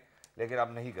करें, लेकिन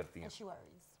आप नहीं करती हैं,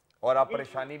 और आप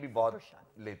परेशानी भी बहुत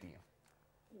लेती हैं।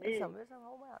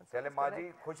 चले माँ जी,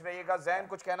 खुश रहिएगा। जैन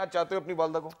कुछ कहना चाहते हो अपनी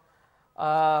वालिदा को?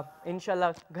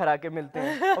 इंशाल्लाह घर आके मिलते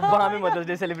हैं और वहाँ में मदर्स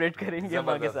डे सेलिब्रेट करेंगे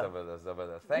अम्मा के साथ। जबरदस्त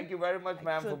जबरदस्त। Thank you very much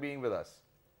ma'am for being with us.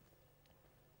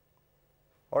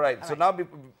 All right. So now,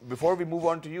 before we move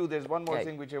on to you, there's one more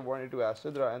thing which I wanted to ask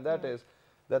Sidra, and that is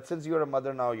that since you're a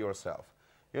mother now yourself,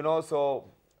 you know, so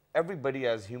everybody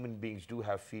as human beings do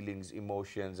have feelings,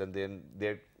 emotions, and then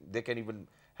they can even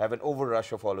have an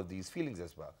overrush of all of these feelings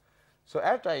as well. So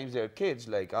at times there are kids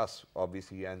like us,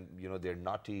 obviously, and you know, they're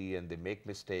naughty and they make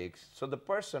mistakes. So the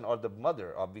person or the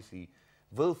mother obviously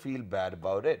will feel bad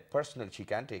about it. Personally, she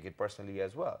can take it personally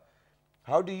as well.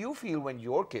 How do you feel when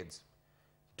your kids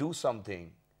do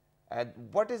something? And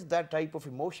what is that type of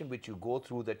emotion which you go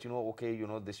through that, you know, okay, you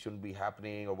know, this shouldn't be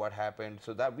happening or what happened,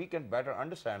 so that we can better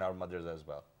understand our mothers as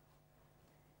well?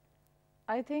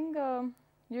 I think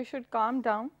you should calm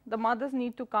down. The mothers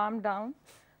need to calm down.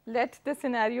 Let the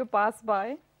scenario pass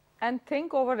by and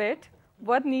think over it,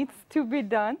 what needs to be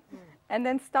done, and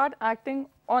then start acting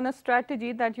on a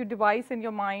strategy that you devise in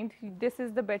your mind. This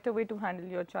is the better way to handle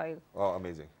your child. Oh,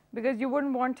 amazing. Because you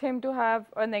wouldn't want him to have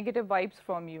negative vibes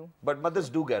from you. But mothers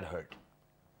do get hurt.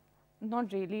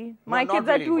 Not really. No, My not kids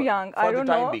really, are too young. I don't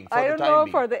know. I don't know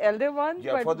for the elder ones.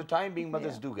 Yeah, but for the time being,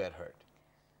 mothers do get hurt.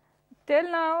 Till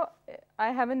now, I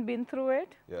haven't been through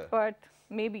it. Yeah. But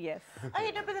maybe yes. Oh,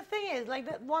 you know, but the thing is, like,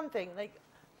 that one thing, like,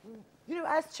 you know,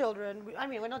 as children, I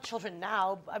mean, we're not children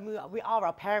now. I mean, we are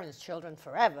our parents' children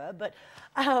forever. But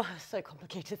so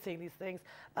complicated saying these things.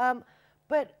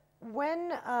 But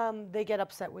when they get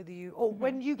upset with you, or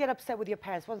when you get upset with your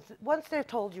parents, once they've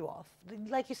told you off,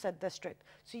 like you said, they're strict.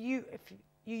 So you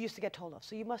used to get told off,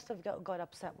 so you must have got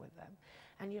upset with them,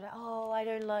 and you're like, oh, I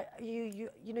don't like you.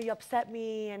 You know, you upset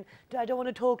me, and I don't want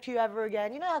to talk to you ever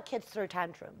again. You know how kids throw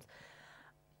tantrums.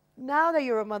 Now that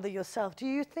you're a mother yourself, do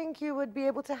you think you would be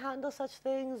able to handle such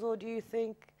things, or do you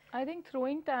think? I think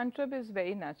throwing tantrum is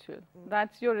very natural.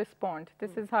 That's your response.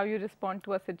 This is how you respond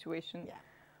to a situation. Yeah.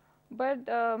 But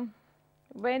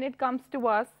when it comes to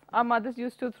us, our mothers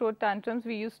used to throw tantrums.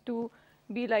 We used to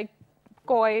be like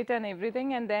quiet and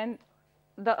everything, and then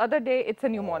the other day it's a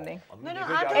new morning. No,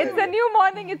 it's a new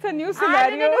morning. It's a new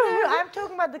scenario. No, I'm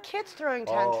talking about the kids throwing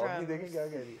tantrums.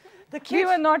 The kids. We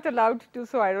were not allowed to,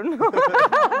 so I don't know.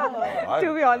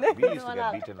 To be honest, we used to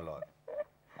get beaten a lot.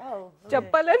 Oh.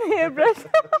 Chappal and hairbrush.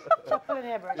 Chappal and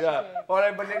hairbrush. Yeah. Okay. All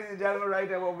right, but ladies and gentlemen,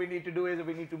 right, what we need to do is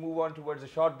we need to move on towards a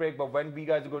short break. But when we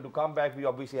guys are going to come back, we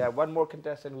obviously have one more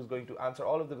contestant who's going to answer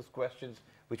all of those questions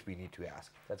which we need to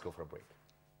ask. Let's go for a break.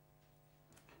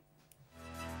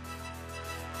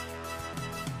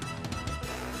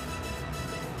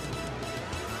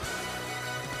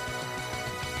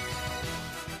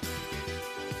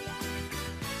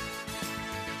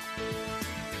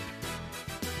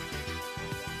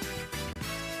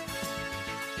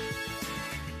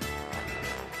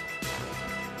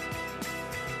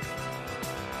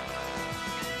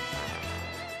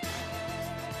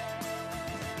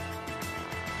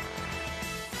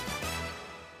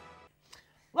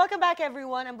 Welcome back,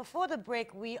 everyone. And before the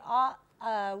break, we're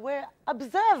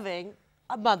observing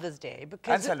a Mother's Day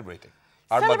And celebrating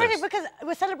our mothers. Because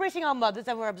we're celebrating our mothers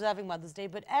and we're observing Mother's Day,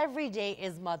 but every day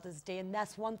is Mother's Day, and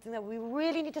that's one thing that we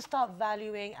really need to start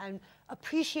valuing and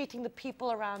appreciating the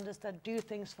people around us that do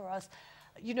things for us.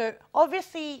 You know,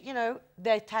 obviously, you know,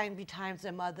 there can be times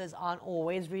when mothers aren't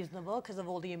always reasonable because of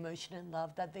all the emotion and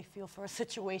love that they feel for a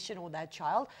situation or that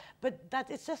child. But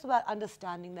it's just about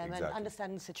understanding them and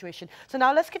understanding the situation. So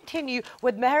now let's continue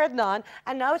with Meher Adnan.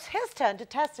 And now it's his turn to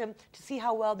test him to see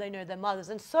how well they know their mothers.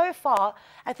 And so far,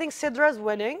 I think Sidra's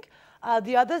winning.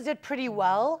 The others did pretty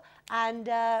well. And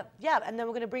yeah, and then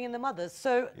we're going to bring in the mothers.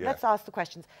 So let's ask the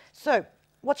questions. So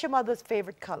what's your mother's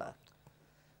favorite color?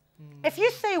 If you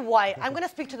say white, I'm going to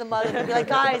speak to the mother and be like,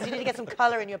 guys, you need to get some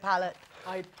color in your palette.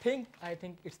 I think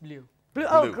it's blue. Blue?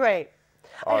 Oh, great.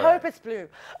 I hope it's blue.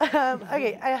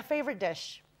 Okay, a favorite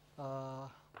dish? I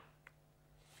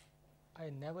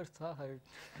never saw her.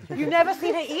 You've never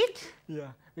seen her eat? Yeah,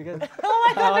 because. Oh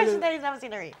my God, mention that he's never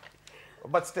seen her eat.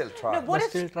 But still try. No, what is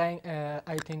still trying.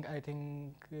 I think.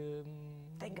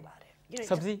 Think about it. You know,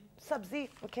 sabzi. Sabzi.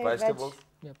 Okay. Vegetables.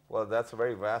 Yep. Well, that's a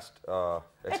very vast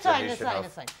It's fine. explanation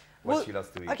of what she loves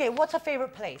to eat. Okay, what's her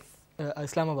favorite place?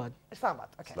 Islamabad. Islamabad.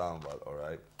 Okay. Islamabad. All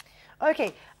right.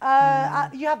 Okay.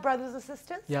 You have brothers and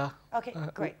sisters? Yeah. Okay,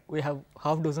 great. We have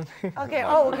half dozen. Okay.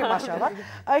 Oh, okay, mashallah.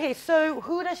 Okay, so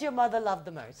who does your mother love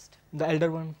the most? The elder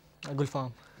one,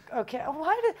 Gulfam. Okay.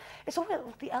 Why did it's always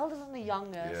the eldest and the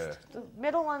youngest? Yeah. The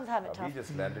middle ones have it tough. We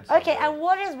just landed Okay, somewhere. and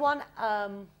what is one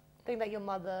thing that your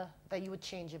mother that you would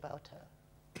change about her?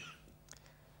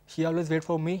 She always wait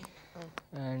for me,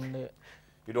 and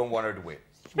you don't want her to wait.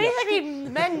 Basically,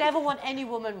 men never want any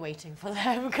woman waiting for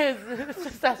them because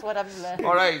that's what I've learned.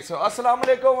 All right, so assalamu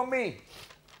alaikum, mummy.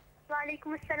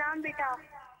 वालेकुम अस्सलाम बेटा।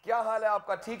 क्या हाल है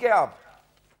आपका? ठीक है आप?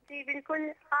 जी बिल्कुल।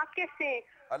 आप कैसे?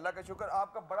 अल्लाह का शुक्र,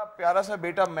 आपका बड़ा प्यारा सा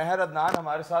बेटा महर अदनान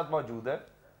हमारे साथ मौजूद है।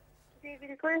 जी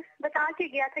बिल्कुल, बता के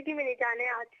गया था कि मैंने जाने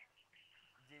आज।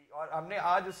 जी, और हमने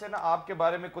आज उससे ना आपके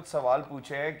बारे में कुछ सवाल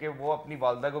पूछे हैं कि वो अपनी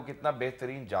वालदा को कितना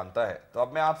बेहतरीन जानता है। तो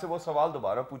अब मैं आपसे वो सवाल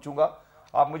दोबारा पूछूंगा,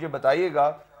 आप मुझे बताइएगा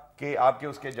कि आपके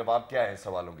उसके जवाब क्या हैं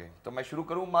सवालों के। तो मैं शुरू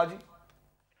करूं माँ जी?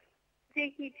 जी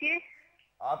कीजिए।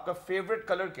 आपका फेवरेट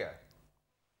कलर क्या है?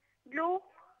 Blue.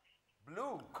 Blue,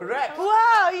 correct.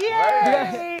 Wow,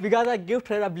 yay! We got a gift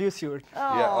her a blue shirt.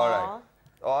 Yeah, all right.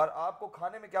 और आपको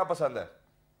खाने में क्या पसंद है?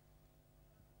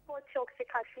 बहुत शौक से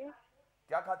खाती हूँ।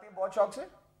 क्या खाती हैं बहुत शौक से?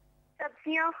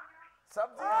 सब्जियाँ।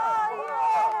 सब्जियाँ।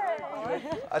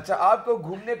 अच्छा, आपको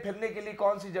घूमने फिरने के लिए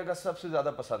कौन सी जगह सबसे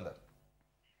ज्यादा पसंद है?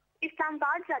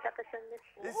 इस्लामाबाद ज्यादा पसंद है।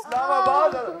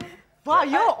 Islamabad. Wow,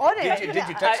 you're on it.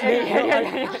 Ji, text me.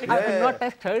 I could not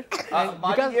text her.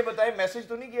 माजी ये बताएं, मैसेज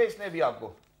तो नहीं किया इसने अभी आपको?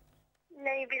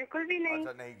 नहीं, बिल्कुल भी नहीं।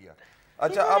 अच्छा, नहीं किया।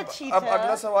 अच्छा, अब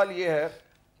अगला सवाल ये है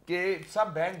कि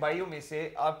सब बहन भाइयों में से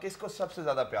आप किसको सबसे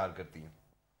ज्यादा प्यार करती हैं?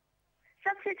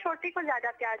 सबसे छोटे को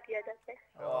ज्यादा प्यार किया जाता है।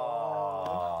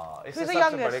 इससे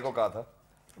सबसे बड़े को कहा था।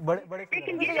 बड़े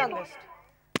लेकिन ये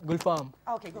गुलफाम।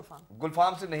 Okay, Gulfam.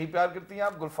 गुलफाम से नहीं प्यार करती हैं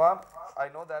आप? गुलफाम, I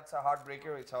know that's a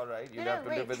heartbreaker. It's all right. You No, have to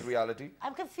live wait. with reality.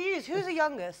 I'm confused. Who's the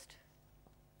youngest?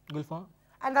 Gulfam.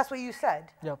 And that's what you said.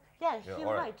 Yep. Yeah, Yeah, she's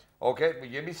all right. Okay,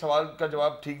 ये भी सवाल का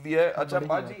जवाब ठीक दिया है। अच्छा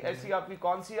माँ जी, ऐसी आपकी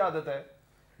कौन सी आदत है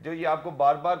जो ये आपको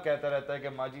बार बार कहता रहता है कि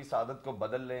माँ जी इस आदत को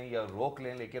बदल लें या रोक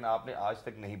लें, लेकिन आपने आज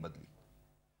तक नहीं बदली?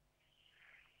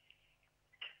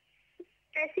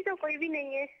 ऐसी तो कोई भी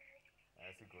नहीं है।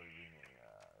 ऐसी कोई भी नहीं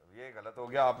है। ये गलत हो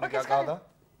गया। आपने क्या कहा था?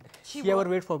 She ever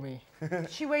wait for me.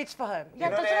 She waits for him.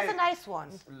 Yeah, that's a nice one.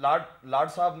 लाड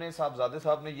साहब ने, साहबजादे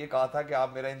साहब ने ये कहा था कि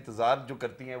आप मेरा इंतजार जो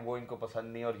करती हैं वो इनको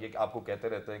पसंद नहीं, और ये आपको कहते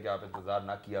रहते हैं कि आप इंतजार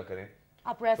ना किया करें।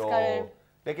 आप रेस्ट करें।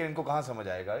 लेकिन इनको कहाँ समझ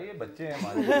आएगा, ये बच्चे हैं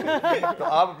हमारे। तो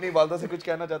आप अपनी वालदा से कुछ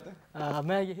कहना चाहते हैं?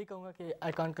 मैं यही कहूँगा कि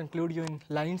I can't conclude you in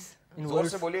lines, in जोर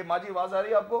words. से बोलिए माँ जी, आवाज आ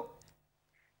रही है आपको?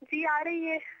 जी आ रही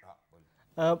है।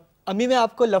 अम्मी मैं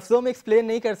आपको लफ्जों में एक्सप्लेन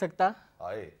नहीं कर सकता।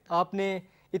 आए। आपने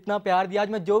इतना प्यार दिया, आज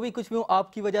मैं जो भी कुछ भी हूँ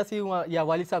आपकी वजह से हूँ या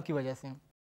वालिद साहब की वजह से हूँ।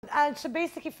 And so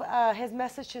basically, his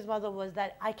message to his mother was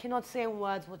that I cannot say in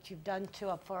words what you've done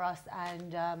for us,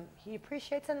 and he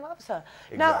appreciates and loves her.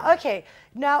 Exactly. Now, okay,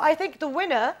 now I think the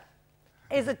winner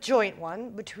is a joint one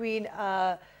between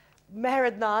Meher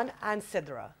Adnan and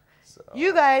Sidra. So.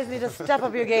 You guys need to step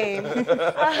up your game. Okay,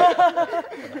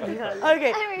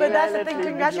 but that's the thing.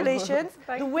 Congratulations.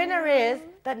 The winner is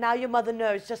that now your mother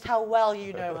knows just how well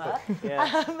you know her.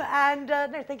 Yeah.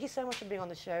 No, thank you so much for being on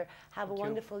the show. Have a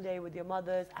wonderful day with your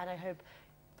mothers, and I hope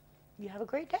you have a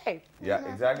great day. Yeah,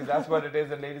 exactly. That's what it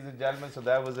is, and ladies and gentlemen. So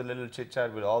that was a little chit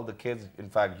chat with all the kids. In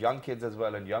fact, young kids as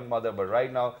well, and young mother. But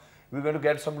right now, we're going to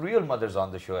get some real mothers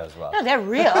on the show as well. No, they're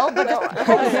real, but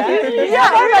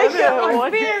yeah, all right,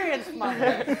 experienced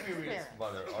mother. Experienced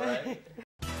mother, all right.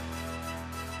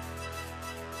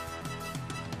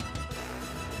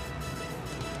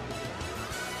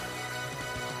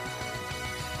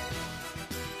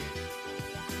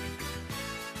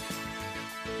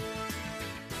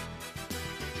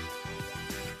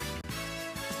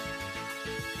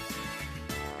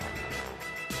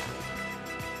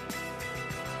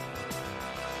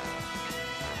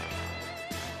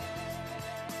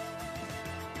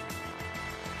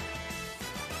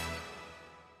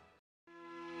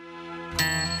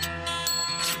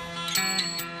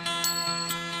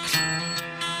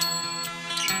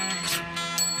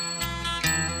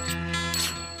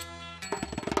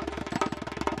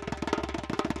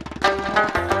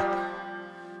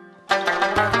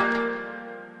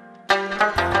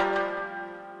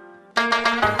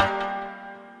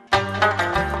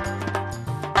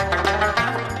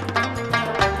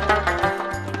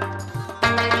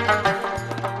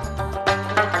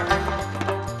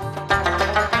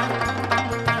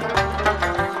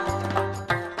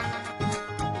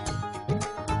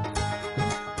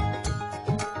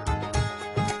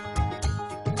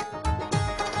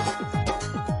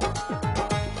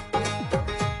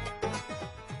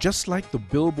 Just like the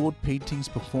billboard paintings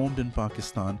performed in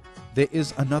Pakistan, there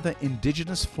is another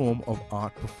indigenous form of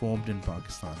art performed in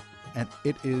Pakistan, and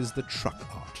it is the truck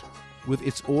art. With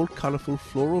its all colorful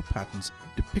floral patterns,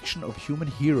 depiction of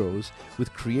human heroes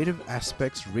with creative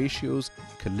aspects, ratios,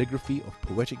 calligraphy of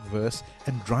poetic verse,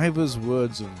 and drivers'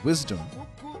 words of wisdom.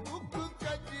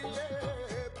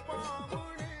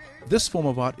 This form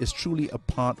of art is truly a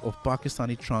part of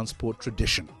Pakistani transport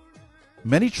tradition.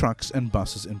 Many trucks and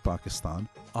buses in Pakistan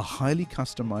are highly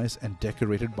customized and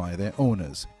decorated by their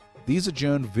owners. These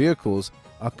adjourned vehicles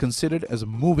are considered as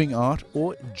moving art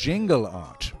or jingle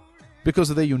art.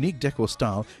 Because of their unique decor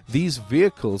style, these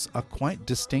vehicles are quite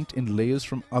distinct in layers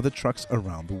from other trucks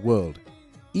around the world.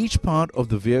 Each part of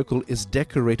the vehicle is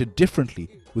decorated differently,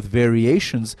 with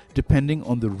variations depending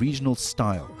on the regional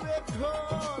style.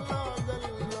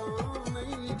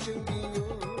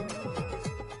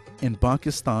 In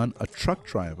Pakistan, a truck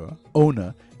driver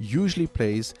owner usually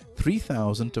pays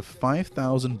 $3,000 to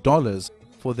 $5,000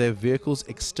 for their vehicle's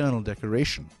external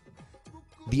decoration.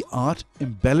 The art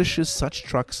embellishes such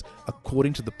trucks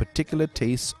according to the particular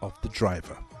tastes of the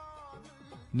driver.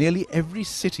 Nearly every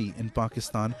city in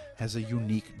Pakistan has a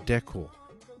unique decor.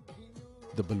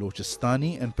 The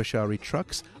Balochistan and Peshawari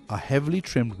trucks are heavily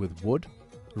trimmed with wood.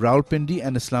 Rawalpindi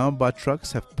and Islamabad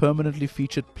trucks have permanently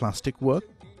featured plastic work.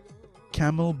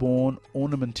 Camel-borne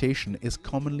ornamentation is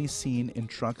commonly seen in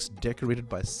trucks decorated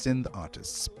by Sindh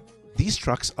artists. These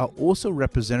trucks are also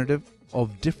representative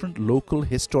of different local,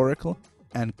 historical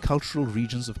and cultural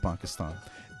regions of Pakistan.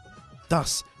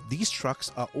 Thus, these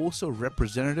trucks are also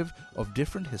representative of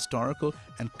different historical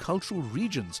and cultural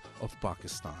regions of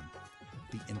Pakistan,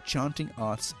 the enchanting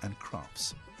arts and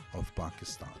crafts of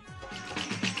Pakistan.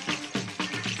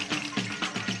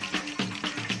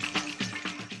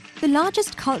 The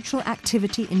largest cultural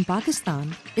activity in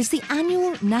Pakistan is the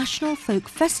annual National Folk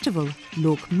Festival,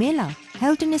 Lok Mela,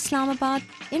 held in Islamabad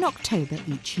in October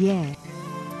each year.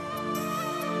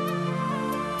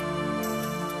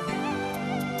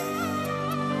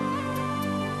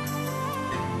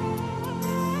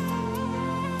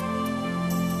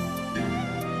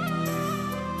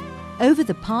 Over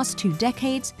the past 2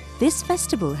 decades, this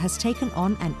festival has taken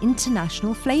on an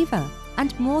international flavour,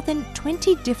 and more than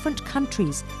 20 different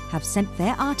countries have sent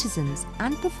their artisans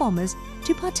and performers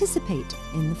to participate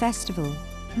in the festival.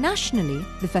 Nationally,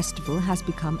 the festival has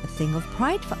become a thing of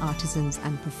pride for artisans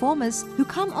and performers who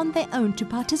come on their own to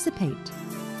participate.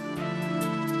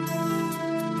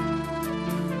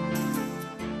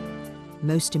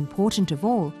 Most important of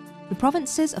all, the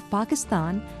provinces of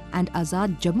Pakistan and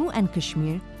Azad Jammu and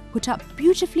Kashmir put up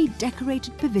beautifully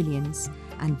decorated pavilions,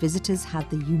 and visitors had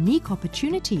the unique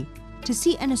opportunity to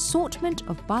see an assortment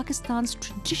of Pakistan's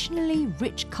traditionally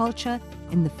rich culture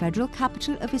in the federal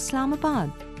capital of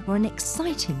Islamabad for an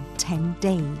exciting 10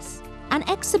 days. An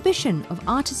exhibition of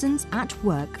artisans at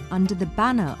work under the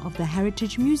banner of the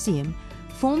Heritage Museum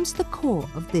forms the core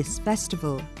of this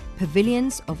festival.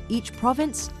 Pavilions of each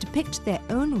province depict their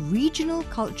own regional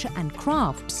culture and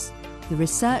crafts. The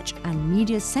Research and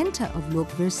Media Centre of Lok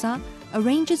Virsa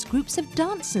arranges groups of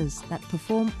dancers that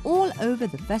perform all over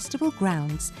the festival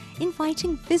grounds,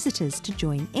 inviting visitors to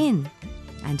join in,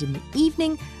 and in the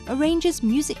evening arranges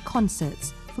music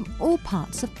concerts from all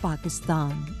parts of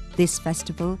Pakistan. This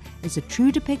festival is a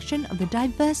true depiction of the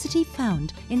diversity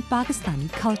found in Pakistani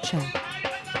culture.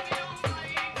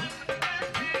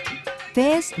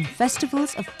 Fairs and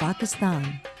Festivals of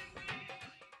Pakistan.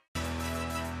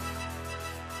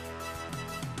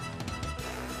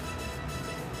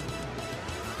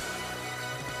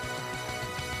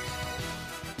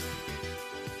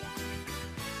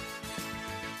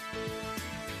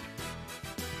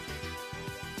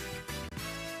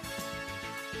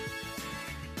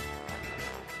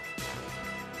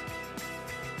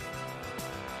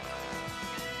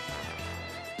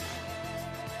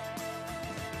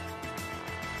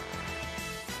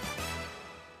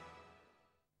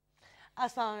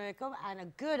 Assalamu alaikum and a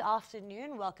good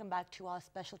afternoon. Welcome back to our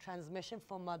special transmission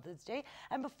for Mother's Day.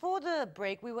 And before the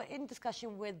break, we were in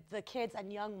discussion with the kids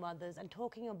and young mothers and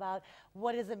talking about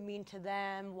what does it mean to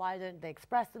them, why don't they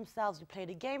express themselves. We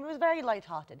played a game. It was very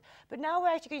lighthearted. But now we're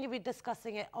actually going to be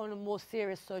discussing it on a more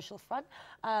serious social front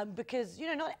because,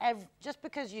 you know, just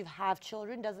because you have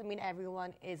children doesn't mean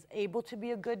everyone is able to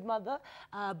be a good mother.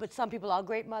 But some people are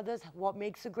great mothers. What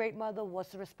makes a great mother? What's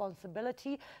the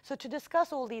responsibility? So to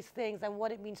discuss all these things and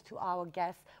what it means to our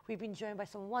guests, we've been joined by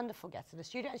some wonderful guests in the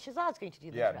studio, and Shazad's going to do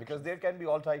the introduction. Because there can be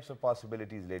all types of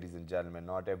possibilities, ladies and gentlemen.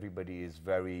 Not everybody is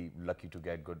very lucky to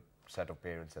get good set of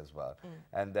parents as well.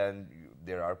 And then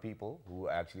there are people who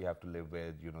actually have to live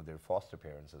with, you know, their foster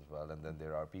parents as well. And then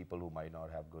there are people who might not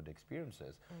have good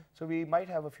experiences. So we might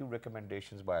have a few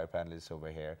recommendations by our panelists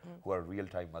over here who are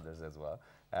real-time mothers as well.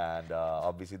 And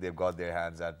obviously they've got their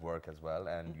hands at work as well,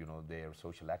 and you know, their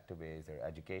social activities, their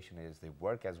education is, they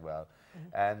work as well,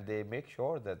 and they make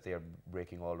sure that they're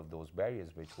breaking all of those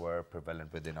barriers which were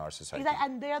prevalent within our society. Exactly.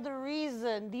 And they're the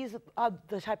reason, these are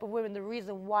the type of women, the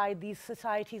reason why these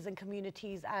societies and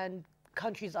communities and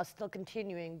countries are still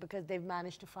continuing because they've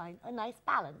managed to find a nice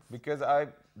balance. Because I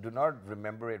do not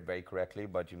remember it very correctly,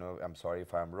 but you know, I'm sorry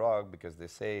if I'm wrong, because they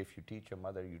say if you teach your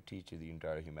mother, you teach the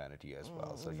entire humanity as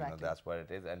well. So, you know, that's what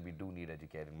it is, and we do need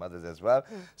educated mothers as well.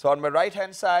 So on my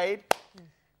right-hand side,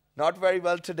 not very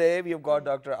well today, we have got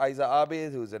Dr. Aiza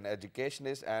Abid, who's an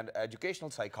educationist and educational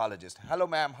psychologist. Hello,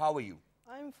 ma'am, how are you?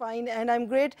 I'm fine, and I'm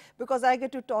great because I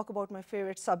get to talk about my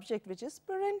favorite subject, which is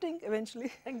parenting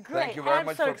eventually. Great. Thank you very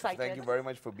much so for excited. thank you very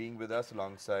much for being with us.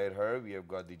 Alongside her, we have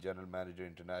got the General Manager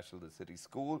International, the City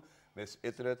School, Miss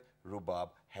Itrat Rubab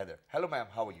Heather. Hello, ma'am.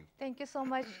 How are you? Thank you so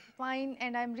much. Fine,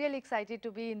 and I'm really excited to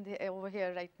be over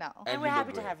here right now. And we're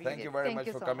happy to have you. Thank you very much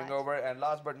for coming over. And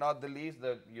last but not the least,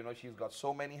 you know, she's got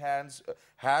so many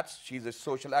hats. She's a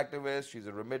social activist. She's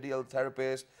a remedial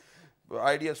therapist.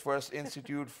 Ideas First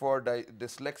Institute for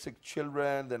Dyslexic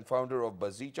Children, then founder of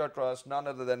Bazicha Trust, none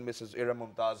other than Mrs. Ira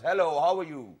Mumtaz. Hello, how are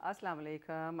you? Assalamu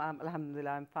alaikum. Alhamdulillah,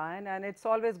 I'm fine, and it's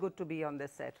always good to be on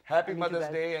this set. Happy Mother's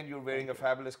Day, and you're wearing a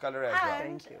fabulous color as well.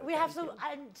 And we have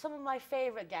some of my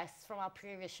favorite guests from our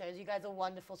previous shows. You guys are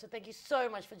wonderful, so thank you so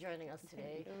much for joining us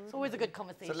today. It's always a good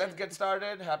conversation. So let's get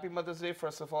started. Happy Mother's Day,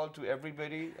 first of all, to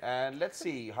everybody. And let's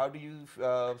see, how do you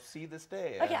see this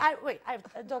day? Okay, wait,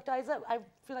 Dr. Aiza, I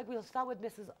feel like we'll start with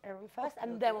Mrs. Erin first,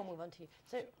 and then we'll move on to you.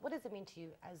 So what does it mean to you,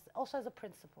 also as a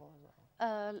principal?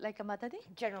 Like a mother day?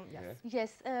 General, yes.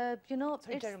 Yes, you know,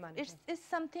 Sorry, it's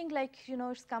something like, you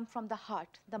know, it's come from the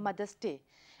heart, the Mother's Day.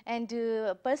 And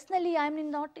personally,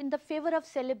 I'm not in the favor of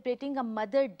celebrating a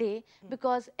Mother Day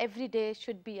because every day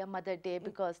should be a Mother Day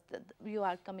because you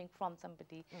are coming from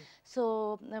somebody.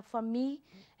 So for me,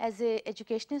 as an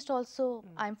educationist also,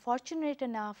 I'm fortunate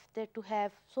enough that to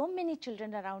have so many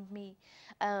children around me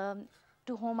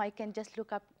to whom I can just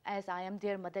look up as I am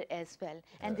their mother as well.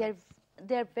 And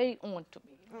they're very own to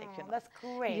me. Like, you know. That's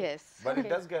great. Yes. But it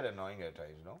does get annoying at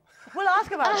times, no? We'll ask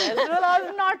about this. We'll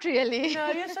ask. Not really.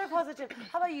 No, you're so positive.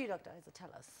 How about you, Dr. Aiza? Tell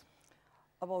us.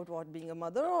 About what, being a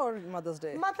mother or Mother's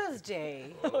Day? Mother's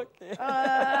Day. Okay.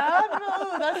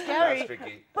 No, that's scary. That's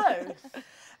tricky. Both.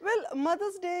 Well,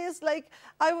 Mother's Day is like,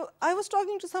 I was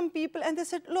talking to some people and they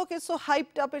said, look, it's so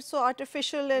hyped up, it's so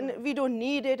artificial and we don't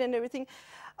need it and everything.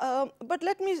 But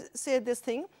let me say this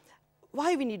thing,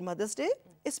 why we need Mother's Day?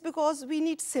 It's because we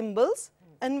need symbols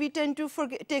and we tend to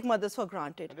take mothers for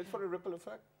granted. And it's for a ripple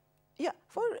effect. Yeah,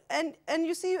 and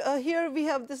you see here we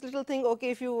have this little thing, okay,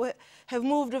 if you have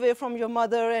moved away from your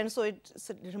mother and so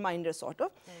it's a reminder sort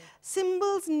of.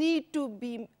 Symbols need to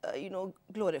be, you know,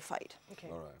 glorified. Okay.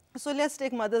 All right. So let's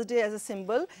take Mother's Day as a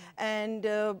symbol and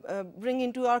bring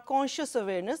into our conscious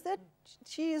awareness that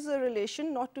she is a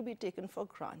relation not to be taken for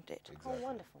granted. Oh,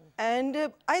 wonderful.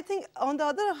 And I think on the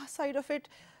other side of it,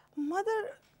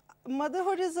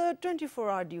 motherhood is a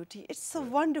 24-hour duty. It's a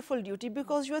wonderful duty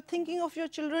because you are thinking of your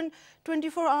children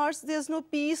 24 hours. There's no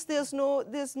peace. There's no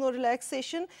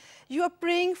relaxation. You are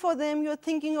praying for them. You are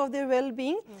thinking of their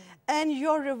well-being, and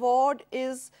your reward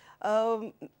is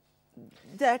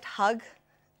that hug,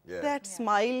 that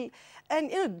smile, and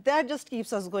you know that just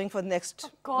keeps us going for the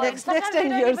next next 10 years. Sometimes we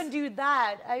don't even do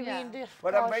that. I mean,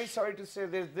 but I'm very sorry to say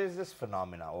there's this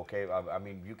phenomena. Okay, I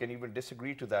mean you can even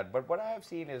disagree to that. But what I have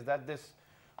seen is that this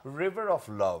river of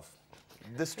love,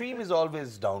 the stream is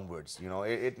always downwards, you know,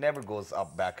 it never goes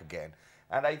up back again.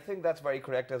 And I think that's very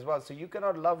correct as well. So you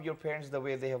cannot love your parents the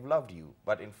way they have loved you.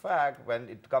 But in fact, when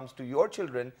it comes to your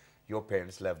children, your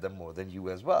parents love them more than you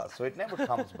as well. So it never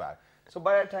comes back. So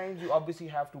by that time, you obviously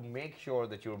have to make sure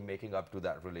that you're making up to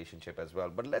that relationship as well.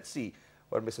 But let's see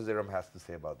what Mrs. Iram has to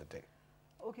say about the day.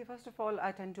 Okay, first of all,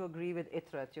 I tend to agree with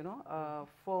Itrat, you know.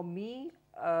 For me,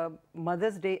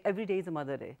 Mother's Day, every day is a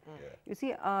Mother Day. You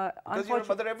see, because you're a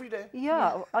mother every day.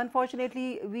 Yeah,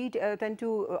 unfortunately, we tend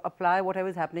to apply whatever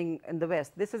is happening in the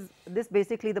West. This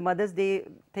basically, the Mother's Day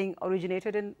thing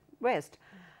originated in West.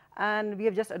 And we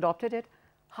have just adopted it.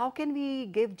 How can we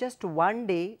give just one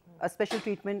day a special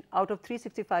treatment out of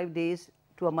 365 days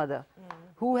to a mother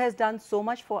who has done so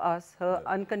much for us, her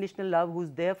unconditional love,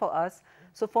 who's there for us?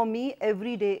 So for me,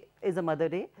 every day is a Mother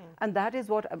Day, and that is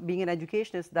what, being an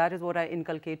educationist, that is what I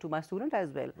inculcate to my student as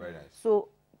well. Very nice. So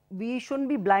we shouldn't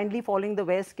be blindly following the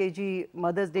West KG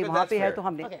Mother's Day. Okay, that's fair.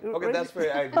 Okay, that's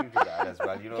fair. I agree to that as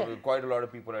well. You know, quite a lot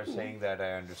of people are saying that.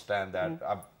 I understand that.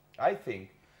 I think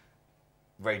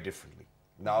very differently.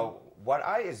 Now, what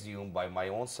I assume by my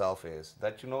own self is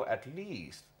that, you know, at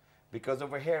least because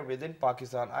over here within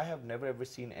Pakistan, I have never ever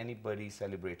seen anybody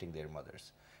celebrating their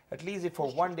mothers. At least if for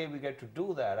one day we get to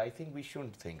do that, I think we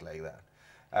shouldn't think like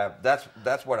that.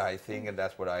 That's what I think, and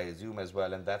that's what I assume as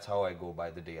well, and that's how I go by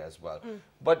the day as well.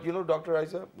 But, you know, Dr.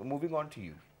 Aiza, moving on to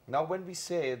you. Now, when we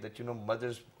say that, you know,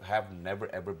 mothers have never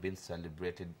ever been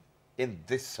celebrated in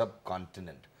this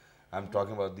subcontinent. I'm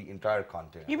talking about the entire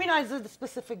continent. You mean as the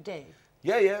specific day?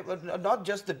 Yeah, but not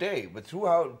just the day, but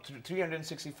throughout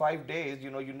 365 days,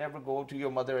 you never go to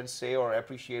your mother and say or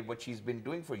appreciate what she's been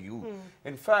doing for you.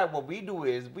 In fact, what we do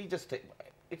is we just take,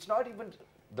 it's not even,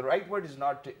 the right word is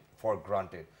not for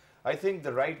granted. I think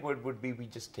the right word would be we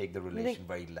just take the relation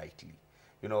very lightly.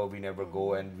 We never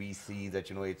go and we see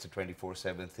that, it's a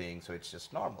 24/7 thing, so it's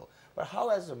just normal. But how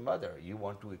as a mother, you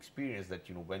want to experience that,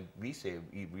 when we say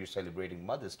we're celebrating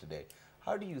mothers today,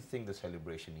 how do you think the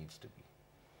celebration needs to be?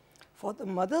 For the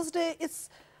Mother's Day, it's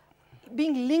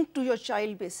being linked to your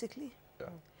child, basically. Yeah.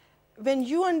 When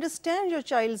you understand your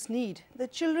child's need, the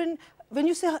children, when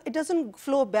you say it doesn't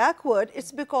flow backward,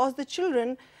 it's because the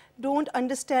children don't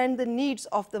understand the needs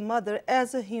of the mother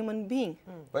as a human being.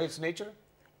 By its nature?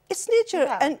 It's nature,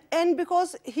 and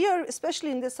because here, especially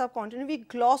in this subcontinent, we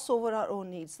gloss over our own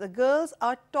needs. The girls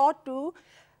are taught to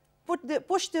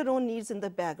push their own needs in the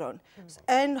background.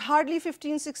 And hardly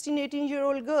 15, 16,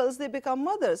 18-year-old girls, they become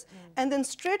mothers. And then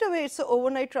straight away, it's an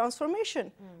overnight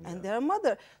transformation, and they're a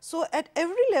mother. So at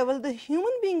every level, the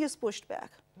human being is pushed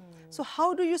back. So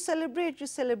how do you celebrate? You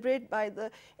celebrate by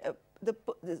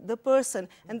the person.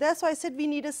 And that's why I said we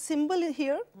need a symbol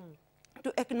here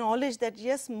to acknowledge that,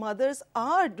 yes, mothers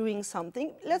are doing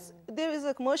something. There is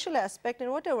a commercial aspect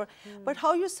and whatever. But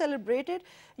how you celebrate it,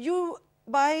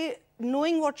 by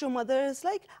knowing what your mother is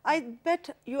like. I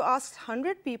bet you asked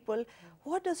 100 people,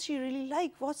 what does she really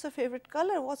like? What's her favorite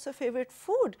color? What's her favorite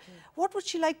food? What would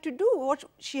she like to do? What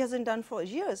she hasn't done for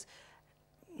years?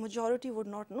 Majority would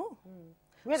not know.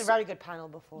 We had a very good panel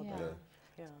before that.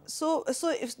 Yeah. So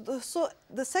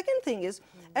the second thing is,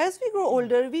 as we grow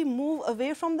older, we move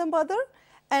away from the mother,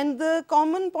 and the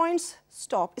common points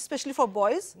stop, especially for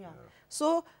boys.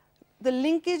 So the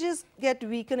linkages get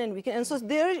weakened and weakened, and so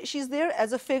she's there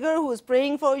as a figure who is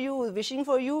praying for you, who is wishing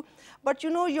for you, but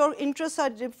your interests are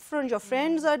different, your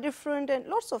friends are different, and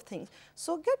lots of things.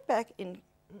 So get back in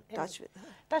touch with her.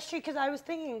 That's true, because I was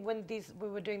thinking when we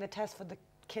were doing the test for the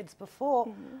kids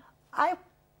before, I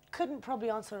couldn't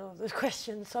probably answer all of those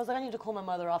questions, so I was like, I need to call my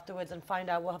mother afterwards and find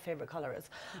out what her favorite color is.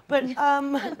 But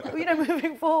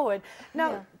moving forward,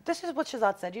 now this is what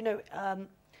Shahzad said.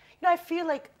 I feel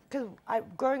like, because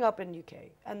growing up in UK,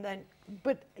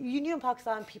 but you knew in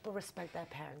Pakistan people respect their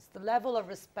parents. The level of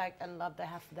respect and love they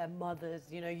have for their mothers.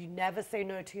 You never say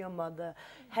no to your mother.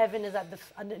 Heaven is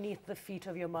underneath the feet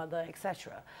of your mother,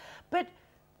 etc. But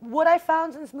what I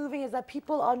found since moving is that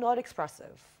people are not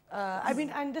expressive.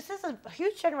 And this is a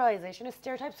huge generalization of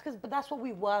stereotypes, but that's what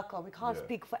we work on. We can't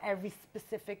speak for every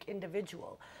specific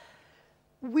individual.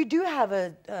 We do have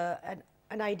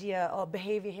an idea or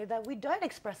behavior here that we don't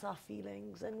express our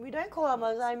feelings, and we don't call our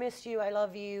mothers, I miss you, I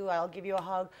love you, I'll give you a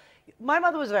hug. My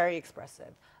mother was very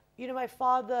expressive. My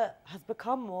father has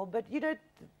become more, but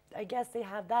I guess they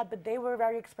have that, but they were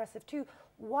very expressive too.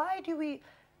 Why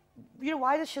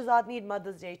does Shahzad need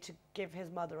Mother's Day to give his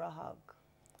mother a hug?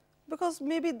 Because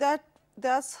maybe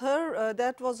that's her,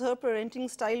 that was her parenting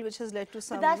style, which has led to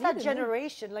some. But that's that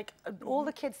generation. Like all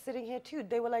the kids sitting here too,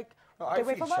 they were like. No, I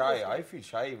feel shy. I feel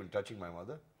shy even touching my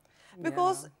mother.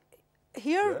 Because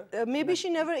here, maybe she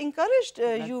never encouraged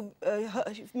you.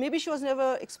 Maybe she was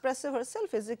never expressive herself,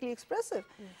 physically expressive,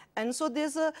 and so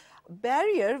there's a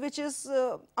barrier which is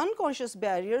unconscious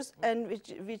barriers, and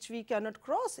which we cannot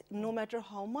cross, no matter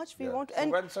how much we want. So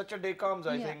when such a day comes,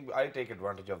 I think I take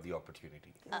advantage of the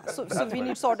opportunity. So we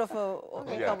need sort of a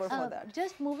cover for that.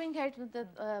 Just moving ahead with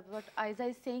what Aiza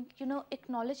is saying,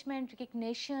 acknowledgement,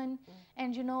 recognition,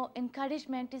 and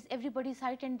encouragement is everybody's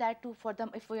height, and that too for them.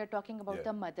 If we are talking about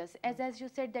the mothers, as you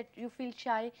said that you feel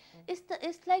shy,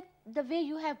 it's like the way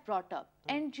you have brought up,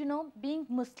 and being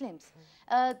Muslims,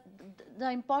 the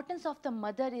importance of the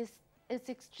mother is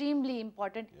extremely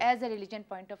important as a religion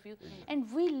point of view,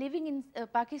 and we living in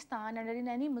Pakistan and in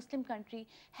any Muslim country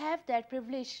have that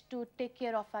privilege to take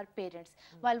care of our parents.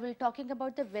 While we're talking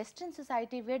about the Western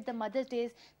society where the Mother's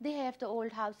Days, they have the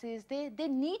old houses, they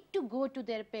need to go to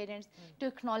their parents to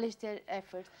acknowledge their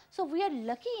efforts. So we are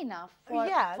lucky enough for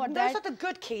those are the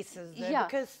good cases there,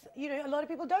 because a lot of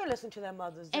people don't listen to their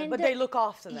mothers, but they look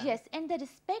after them. Yes, and the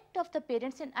respect of the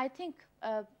parents, and I think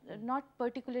not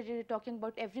particularly talking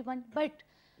about everyone, but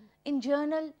in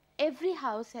general, every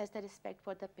house has the respect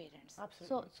for the parents.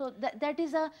 Absolutely. So that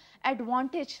is a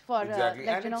advantage for exactly,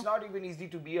 and it's not even easy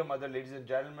to be a mother, ladies and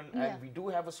gentlemen. And we do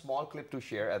have a small clip to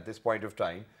share at this point of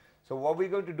time. So what we're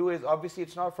going to do is, obviously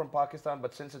it's not from Pakistan,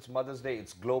 but since it's Mother's Day,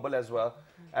 it's global as well.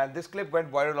 And this clip went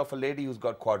viral of a lady who's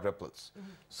got quadruplets.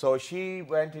 So she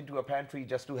went into a pantry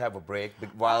just to have a break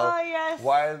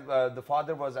while the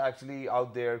father was actually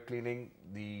out there cleaning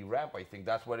the ramp, I think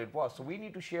that's what it was. So we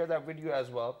need to share that video as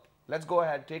well. Let's go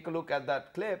ahead, take a look at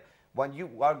that clip. When you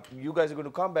guys are going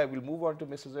to come back, we'll move on to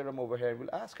Mrs. Iram over here and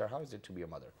we'll ask her, how is it to be a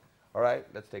mother? All right,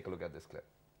 let's take a look at this clip.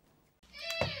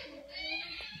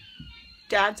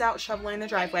 Dad's out shoveling the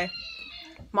driveway.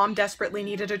 Mom desperately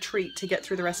needed a treat to get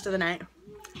through the rest of the night.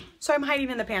 So I'm hiding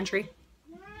in the pantry,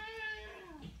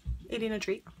 eating a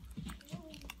treat.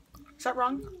 Is that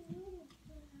wrong?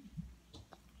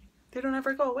 They don't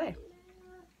ever go away.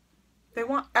 They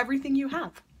want everything you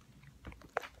have.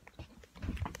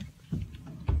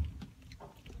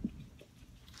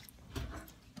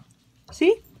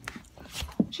 See?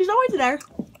 She's always there.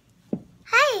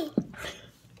 Hi.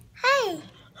 Hi.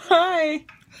 Hi.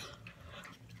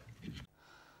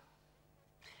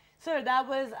 So that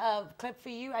was a clip for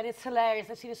you, and it's hilarious.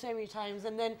 I've seen it so many times.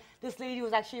 And then this lady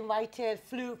was actually invited,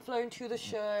 flown to the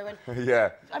show. And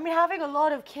Yeah. I mean, having a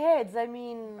lot of kids, I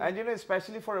mean... And you know,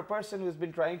 especially for a person who's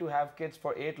been trying to have kids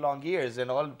for 8 long years,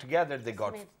 and all together they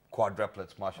got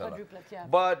quadruplets, mashallah. Quadruplets, yeah.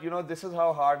 But, you know, this is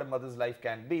how hard a mother's life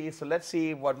can be. So let's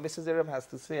see what Mrs. Iram has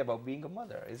to say about being a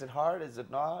mother. Is it hard? Is it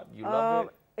not? You love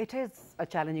it? It is a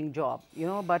challenging job, you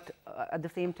know, but at the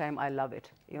same time, I love it.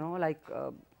 You know, like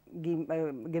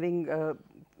giving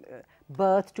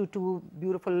birth to 2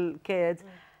 beautiful kids,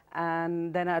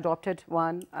 and then I adopted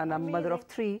one, and I'm a mother of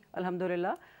 3,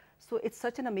 alhamdulillah. So it's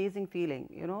such an amazing feeling,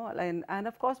 you know, and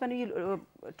of course when you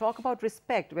talk about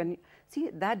respect, when see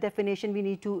that definition we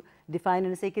need to define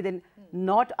and say then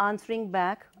not answering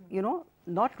back, you know,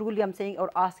 not rudely I'm saying,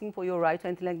 or asking for your rights or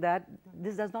anything like that,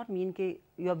 this does not mean that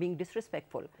you are being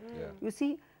disrespectful. Yeah. You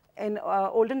see, in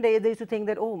olden days they used to think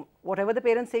that, oh, whatever the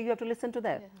parents say you have to listen to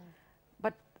them.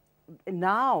 But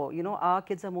now, you know, our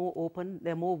kids are more open,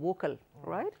 they're more vocal,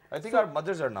 right? I think our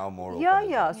mothers are now more open.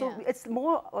 Yeah. So it's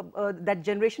more, that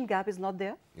generation gap is not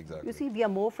there. Exactly. You see, we are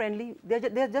more friendly.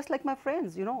 They're just like my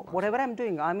friends, you know, whatever I'm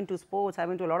doing, I'm into sports,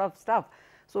 I'm into a lot of stuff.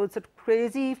 So it's a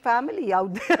crazy family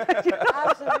out there. You know?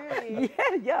 Absolutely.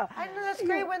 Yeah. I know that's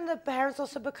great when the parents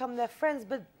also become their friends,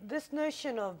 but this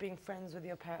notion of being friends with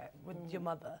your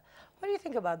mother, what do you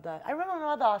think about that? I remember my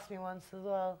mother asked me once as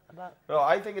well about... No,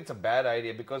 I think it's a bad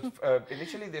idea because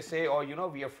initially they say, oh, you know,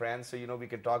 we are friends, so, you know, we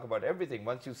can talk about everything.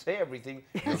 Once you say everything,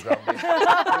 you're grumbling.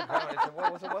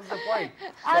 So what's the point?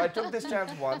 So I took this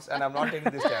chance once and I'm not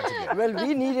taking this chance again. Well,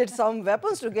 we needed some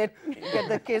weapons to get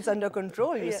the kids under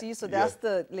control, you see, so that's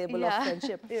the label of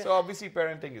friendship. So obviously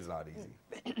parenting is not easy.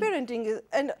 Parenting is,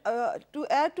 and to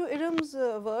add to Iram's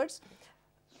words,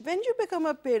 when you become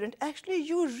a parent, actually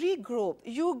you regrow.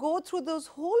 You go through those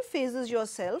whole phases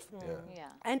yourself.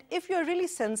 And if you're really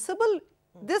sensible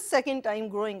this second time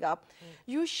growing up,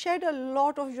 you shed a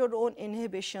lot of your own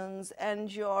inhibitions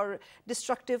and your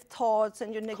destructive thoughts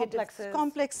and your negative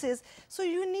complexes. So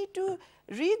you need to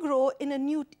regrow in a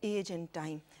new age and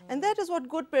time. And that is what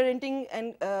good parenting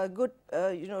and good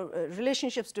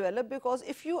relationships develop, because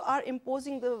if you are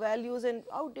imposing the values and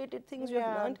outdated things you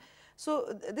have learned,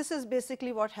 so this is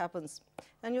basically what happens.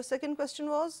 And your second question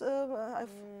was?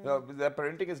 No, the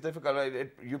parenting is difficult.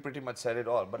 You pretty much said it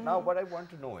all. But now what I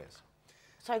want to know is,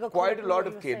 quite a lot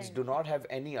of kids do not have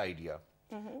any idea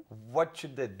what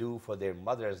should they do for their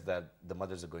mothers that the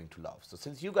mothers are going to love. So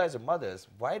since you guys are mothers,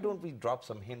 why don't we drop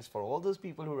some hints for all those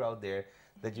people who are out there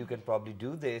that you can probably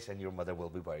do this and your mother will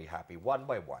be very happy, one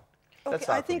by one. Okay,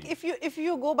 I think if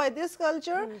you go by this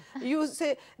culture, you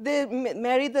say they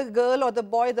marry the girl or the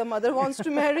boy the mother wants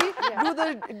to marry,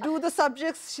 do the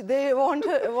subjects they want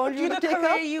you to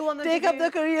take up the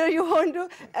career you want to,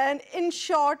 and in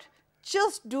short,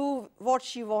 just do what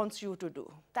she wants you to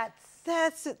do.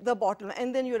 That's the bottom line.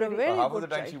 And then you're a very good child. Half of the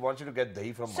time she wants you to get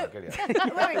dahi from market.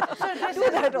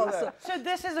 Do that also. So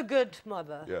this is a good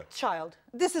mother, child.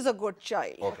 This is a good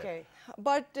child. Okay.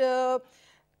 But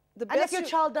and if your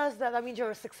child does that, that means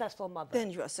you're a successful mother. Then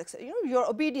you are successful. You know, your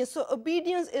obedience. So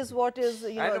obedience is what is,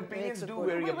 you know, and opinions do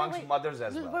vary amongst mothers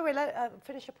as well. Wait,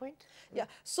 finish your point. Yeah.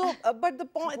 So, but the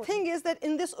thing is that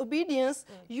in this obedience,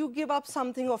 you give up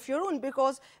something of your own,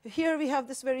 because here we have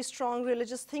this very strong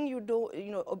religious thing.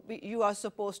 You are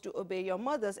supposed to obey your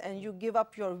mothers, and you give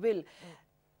up your will.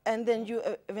 and then you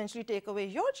eventually take away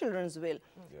your children's will.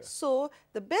 So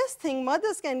the best thing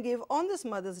mothers can give on this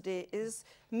Mother's Day is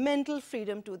mental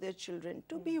freedom to their children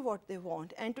to be what they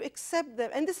want and to accept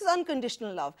them. And this is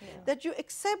unconditional love, that you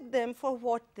accept them for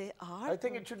what they are. I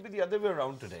think it should be the other way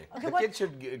around today. The kids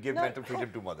should give mental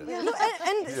freedom to mothers. No,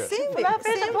 and same way.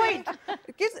 Same way.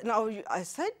 Kids, now, I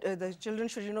said the children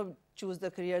should, you know, choose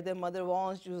the career their mother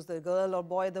wants, choose the girl or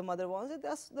boy the mother wants.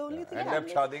 That's the only thing. And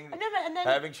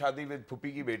having shadi with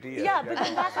Pupi ki beti. Yeah, but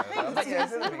that's the thing.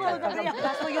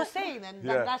 That's what you're saying then.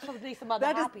 That's what makes the mother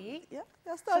happy. Yeah,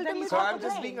 that's the ultimate. So I'm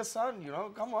just being a son, you know,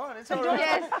 come on, it's all right.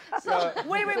 Yes. So,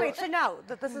 wait. So now,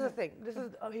 this is the thing. This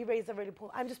is, he raised a really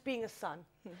point. I'm just being a son.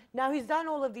 Now he's done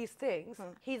all of these things.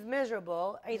 He's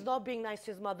miserable. He's not being nice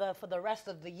to his mother for the rest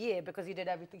of the year because he did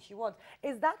everything she wants.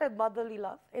 Is that a motherly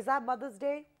love? Is that Mother's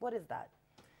Day? What is that?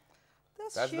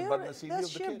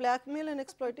 That's sheer blackmail and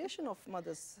exploitation of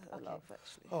mother's love,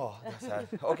 actually. Oh, that's sad.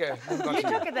 Okay. You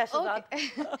took it there, Shazad.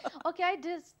 Okay, I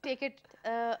just take it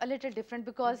a little different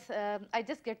because I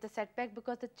just get the setback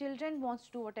because the children wants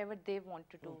to do whatever they want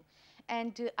to do.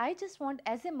 And I just want,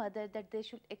 as a mother, that they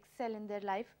should excel in their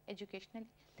life educationally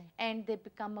and they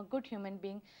become a good human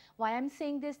being. Why I'm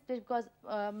saying this? Because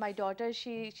my daughter,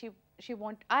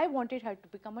 I wanted her to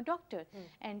become a doctor,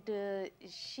 and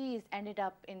she's ended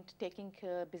up in taking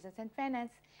business and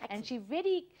finance. Excellent. And she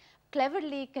very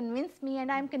cleverly convinced me,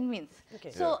 and I'm convinced.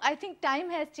 Okay. So I think time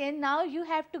has changed. Now you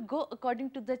have to go according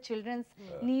to the children's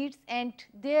needs, and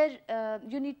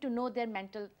you need to know their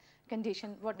mental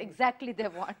condition, what exactly they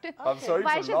want. I'm sorry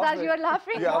Why, Shazad, you're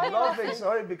laughing? Yeah, I'm laughing.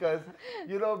 Sorry, because,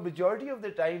 you know, majority of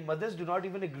the time, mothers do not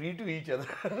even agree to each other.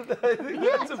 I think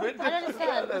that's a bit I don't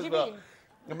understand. What do you mean?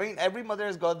 I mean, every mother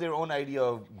has got their own idea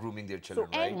of grooming their children,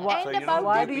 right?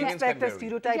 Why do you expect a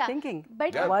stereotype thinking?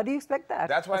 Why do you expect that?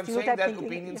 That's why I'm saying that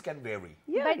opinions can vary.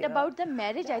 But about the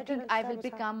marriage, I think I will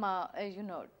become, you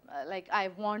know, like I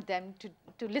want them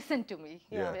to listen to me.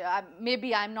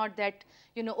 Maybe I'm not that,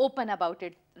 you know, open about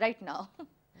it right now.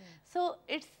 So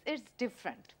it's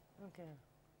different.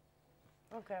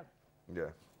 Okay. Yeah.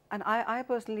 And I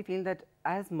personally feel that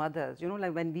as mothers, you know,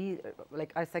 like when we,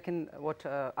 like I second what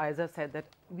Aiza said, that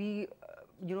we,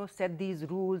 you know, set these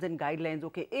rules and guidelines,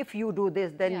 okay, if you do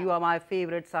this, then you are my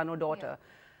favorite son or daughter.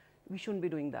 We shouldn't be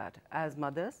doing that as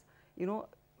mothers. You know,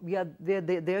 we are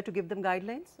there to give them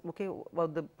guidelines, okay,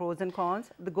 about the pros and cons,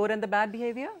 the good and the bad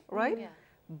behavior, right?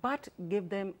 But give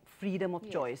them freedom of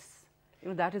choice. You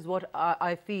know, that is what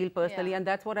I feel personally, and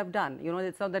that's what I've done. You know,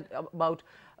 it's not that about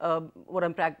what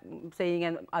I'm saying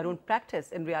and I don't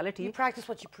practice in reality. You practice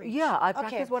what you preach. Yeah, I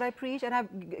practice what I preach, and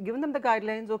I've given them the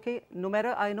guidelines, okay, no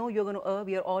matter, I know you're going to err,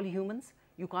 we are all humans,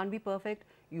 you can't be perfect,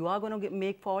 you are going to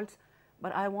make faults,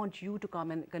 but I want you to come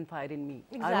and confide in me.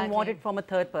 Exactly. I don't want it from a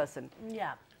third person.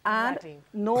 Yeah. And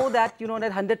know that, you know,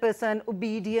 that 100%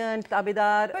 obedient,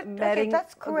 tabidar, marrying a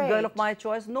girl of my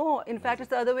choice. No, in fact, it's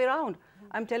the other way around.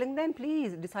 I'm telling them,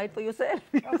 please decide for yourself.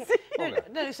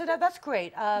 No, so that's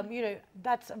great. You know,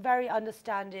 that's a very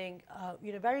understanding,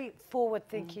 you know, very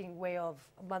forward-thinking way of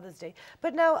Mother's Day.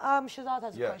 But now, Shazad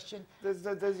has a question.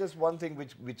 There's just one thing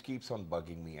which keeps on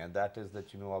bugging me, and that is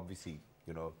that, you know, obviously,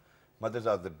 you know, mothers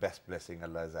are the best blessing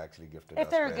Allah has actually gifted us.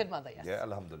 If they're a good mother, yes. Yeah,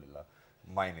 alhamdulillah.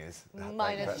 Mine is.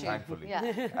 Mine is thankfully.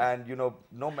 Yeah. And, you know,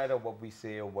 no matter what we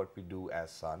say or what we do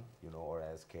as son, you know, or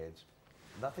as kids,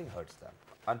 nothing hurts them.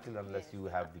 Unless you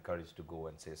have the courage to go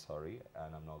and say sorry,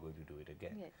 and I'm not going to do it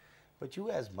again. But you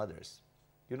as mothers,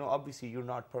 you know, obviously you're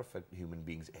not perfect human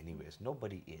beings anyways.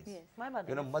 Nobody is. Yes, my mother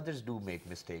You know, is. mothers do make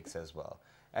mistakes as well.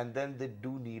 And then they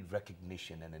do need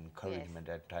recognition and encouragement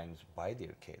at times by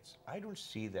their kids. I don't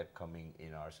see that coming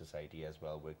in our society as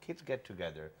well, where kids get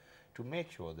together to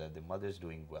make sure that the mother's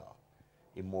doing well,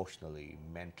 emotionally,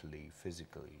 mentally,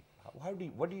 physically.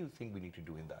 What do you think we need to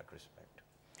do in that respect?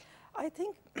 I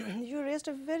think you raised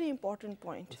a very important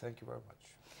point. Well, thank you very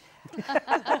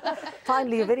much.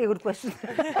 Finally, a very good question.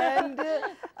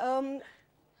 And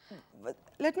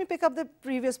let me pick up the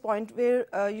previous point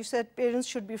where you said parents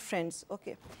should be friends.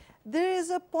 Okay, there is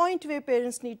a point where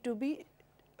parents need to be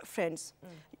friends.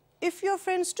 If you're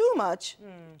friends too much,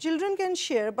 children can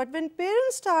share, but when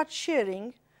parents start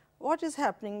sharing, what is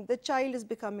happening? The child is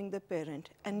becoming the parent,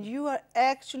 and you are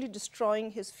actually destroying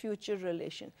his future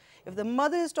relation. If the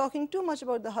mother is talking too much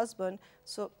about the husband,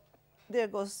 so there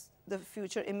goes the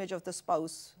future image of the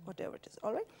spouse, whatever it is,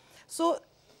 all right? So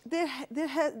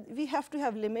we have to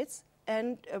have limits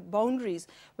and boundaries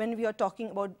when we are talking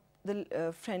about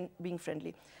the being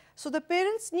friendly. So the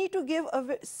parents need to give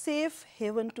a safe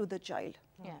haven to the child.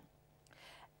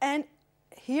 And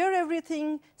hear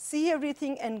everything, see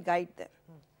everything, and guide them.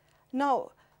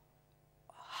 Now,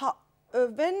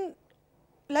 when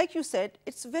like you said,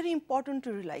 it's very important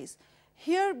to realize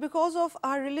here, because of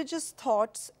our religious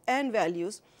thoughts and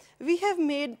values, we have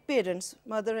made parents,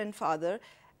 mother and father,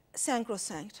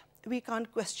 sacrosanct. We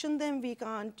can't question them, we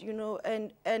can't, you know,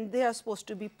 and they are supposed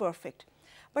to be perfect.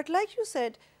 But like you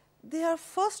said, they are,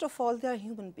 first of all, they are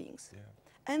human beings,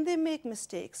 and they make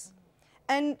mistakes.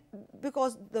 And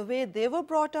because the way they were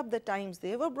brought up, the times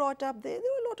they were brought up, there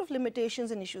were a lot of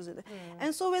limitations and issues.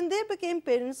 And so when they became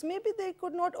parents, maybe they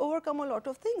could not overcome a lot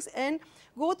of things and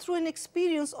go through an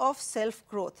experience of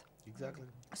self-growth. Exactly.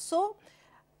 So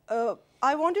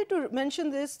I wanted to mention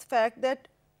this fact that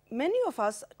many of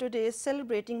us today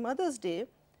celebrating Mother's Day,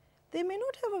 they may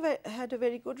not have had a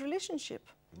very good relationship.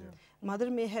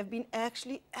 Mother may have been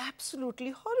actually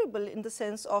absolutely horrible in the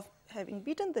sense of having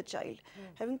beaten the child,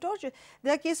 having tortured.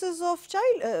 There are cases of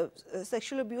child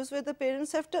sexual abuse where the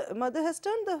parents have, mother has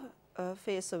turned the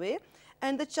face away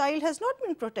and the child has not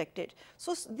been protected.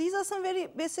 So these are some very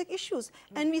basic issues,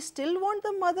 and we still want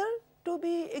the mother to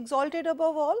be exalted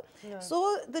above all.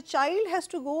 So the child has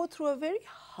to go through a very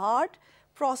hard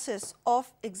process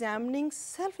of examining,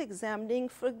 self-examining,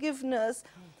 forgiveness,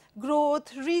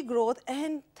 growth, regrowth,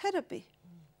 and therapy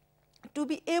to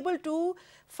be able to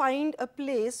find a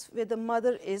place where the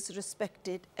mother is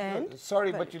respected and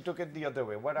sorry, but you took it the other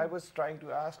way. What I was trying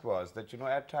to ask was that, you know,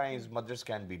 at times mothers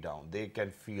can be down. They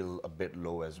can feel a bit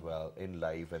low as well in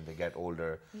life when they get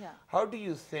older. How do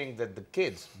you think that the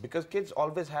kids, because kids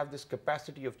always have this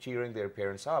capacity of cheering their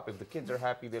parents up. If the kids are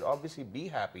happy, they'll obviously be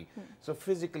happy. So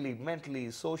physically,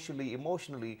 mentally, socially,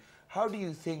 emotionally, how do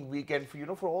you think we can, you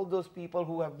know, for all those people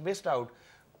who have missed out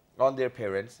on their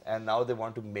parents and now they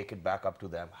want to make it back up to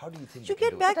them, how do you think you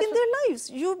get back in their lives?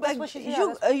 You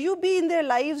be in their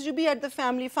lives, you be at the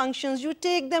family functions, you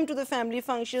take them to the family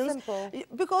functions. Simple.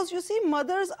 Because you see,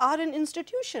 mothers are an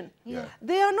institution.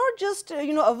 They are not just,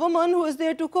 you know, a woman who is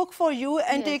there to cook for you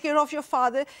and take care of your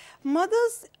father.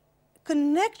 Mothers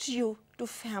connect you to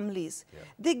families.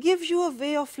 They give you a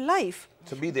way of life.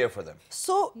 To be there for them.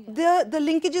 So the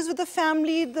linkages with the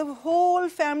family, the whole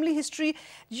family history,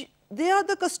 they are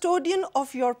the custodian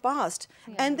of your past,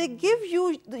 and they give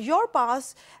you your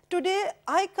past. Today,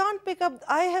 I can't pick up,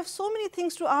 I have so many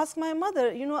things to ask my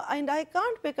mother, you know, and I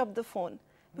can't pick up the phone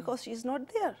because she's not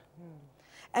there.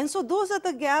 And so those are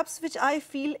the gaps which I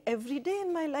feel every day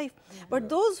in my life. But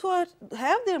those who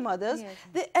have their mothers,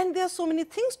 and there are so many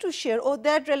things to share. Oh,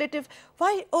 that relative,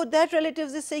 why? Oh, that relative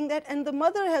is saying that. And the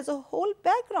mother has a whole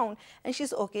background. And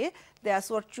she's, okay, that's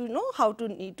what you know, how to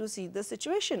need to see the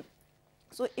situation.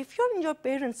 So if you're in your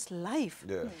parents' life,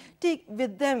 take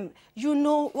with them, you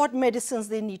know what medicines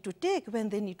they need to take, when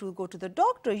they need to go to the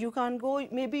doctor. You can't go,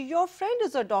 maybe your friend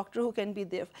is a doctor who can be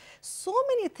there. So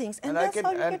many things, and that's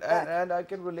how you get back. And I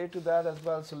can relate to that as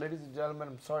well. So ladies and gentlemen,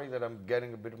 I'm sorry that I'm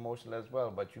getting a bit emotional as well,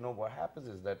 but you know what happens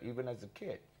is that even as a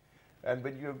kid, and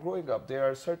when you're growing up, there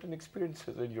are certain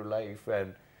experiences in your life,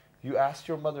 and you ask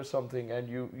your mother something, and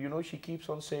you know, she keeps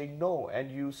on saying no, and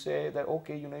you say that,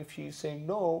 okay, you know, if she's saying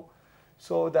no,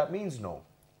 so that means no.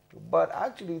 But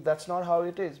actually, that's not how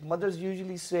it is. Mothers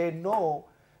usually say no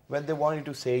when they want you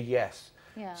to say yes.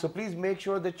 So please make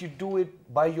sure that you do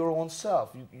it by your own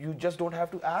self. You just don't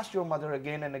have to ask your mother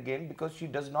again and again because she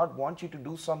does not want you to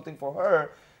do something for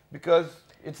her, because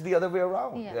it's the other way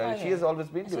around. She has always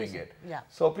been doing it.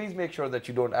 So please make sure that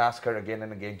you don't ask her again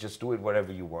and again. Just do it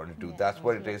whatever you want to do. That's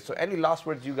what it is. So any last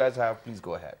words you guys have, please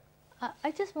go ahead.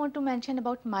 I just want to mention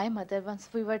about my mother. Once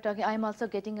we were talking, I'm also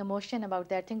getting emotion about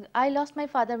that thing. I lost my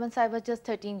father once I was just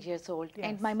 13 years old.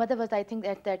 And my mother was, I think,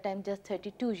 at that time just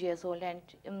 32 years old.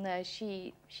 And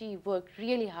she worked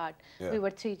really hard. We were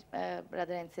three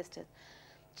brothers and sisters.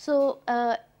 So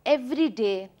every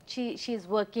day she's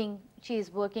working. She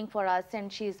is working for us,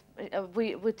 and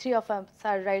we three of us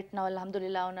are right now,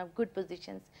 alhamdulillah, on our good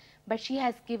positions. But she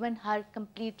has given her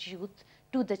complete youth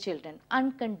to the children,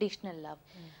 unconditional love.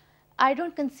 I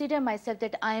don't consider myself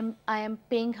that I am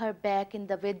paying her back in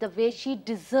the way she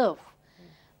deserves.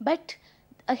 But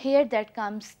here that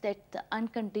comes that the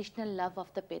unconditional love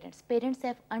of the parents. Parents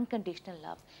have unconditional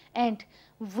love, and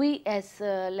we as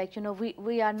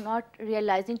we are not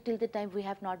realizing till the time we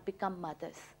have not become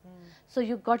mothers. So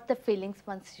you got the feelings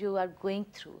once you are going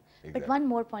through. But one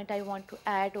more point I want to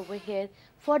add over here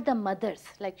for the mothers,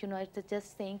 it's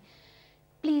just saying,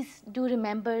 please do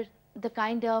remember the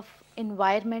kind of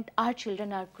environment our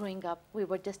children are growing up. We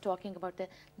were just talking about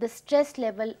the stress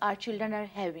level our children are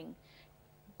having.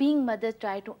 Being mothers,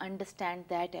 try to understand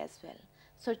that as well.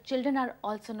 So children are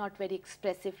also not very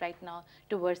expressive right now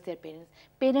towards their parents.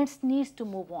 Parents needs to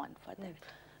move on for that.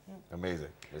 Amazing.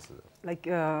 This is like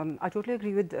I totally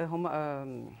agree with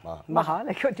Maha,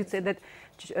 like what you said, that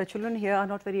children here are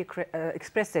not very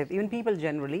expressive, even people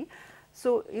generally.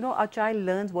 So, you know, our child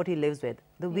learns what he lives with.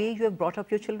 The way you have brought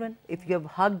up your children, if you have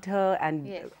hugged her,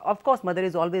 and of course mother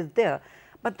is always there,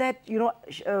 but that, you know,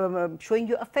 showing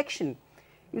you affection.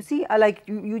 You see, like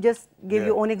you just gave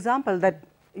your own example that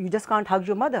you just can't hug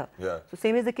your mother. So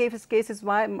same is the case is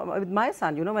with my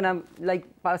son, you know, when I'm like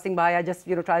passing by, I just,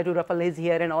 you know, try to ruffle his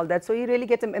hair and all that. So he really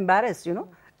gets embarrassed, you know.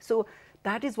 So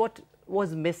that is what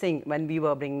was missing when we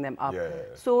were bringing them up.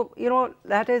 So, you know,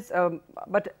 that is,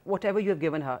 but whatever you have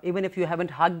given her, even if you haven't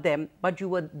hugged them, but you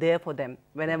were there for them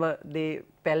whenever they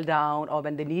fell down or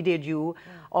when they needed you,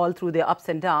 all through their ups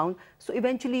and downs. So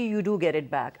eventually you do get it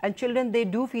back. And children, they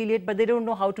do feel it, but they don't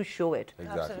know how to show it.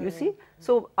 Exactly. You see?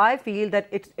 So I feel that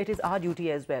it is our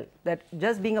duty as well, that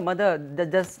just being a mother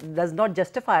does not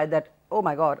justify that, oh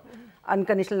my God,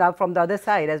 unconditional love from the other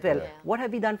side as well. What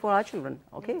have we done for our children?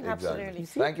 Okay, Absolutely.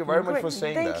 Thank you very much for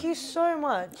saying that. Thank you so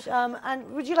much.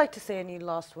 And would you like to say any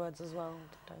last words as well?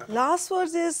 Last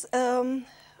words is,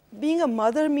 being a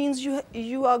mother means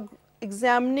you are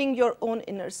examining your own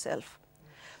inner self.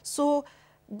 So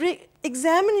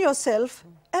examine yourself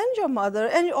and your mother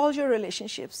and all your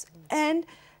relationships, and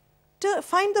to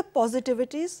find the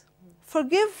positivities.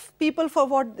 Forgive people for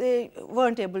what they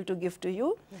weren't able to give to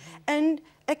you, and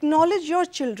acknowledge your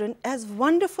children as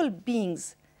wonderful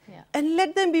beings, and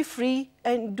let them be free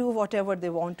and do whatever they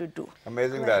want to do.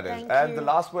 Amazing that is. And the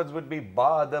last words would be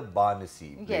Ba the Ba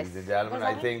Nasib, ladies and gentlemen.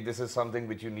 I think this is something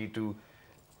which you need to,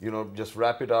 you know, just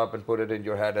wrap it up and put it in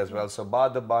your head as well. So Ba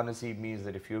the Ba Nasib means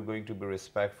that if you're going to be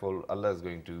respectful, Allah is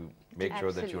going to make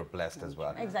sure that you're blessed as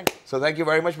well. Exactly. So thank you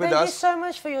very much with us. Thank you so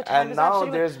much for your time. And now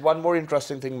there's one more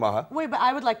interesting thing, Maha. Wait, but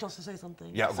I would like to also say something.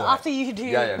 Yeah, so after you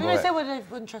do, go ahead. say what an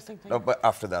interesting thing. No, but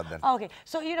after that then. Oh, okay.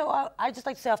 So, you know, I just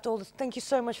like to say after all this, thank you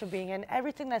so much for being here. And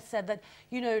everything that's said, that,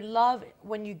 you know, love,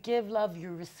 when you give love,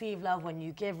 you receive love. When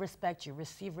you give respect, you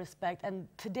receive respect. And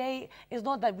today is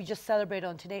not that we just celebrate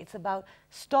on today. It's about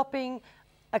stopping,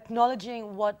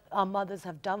 acknowledging what our mothers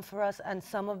have done for us, and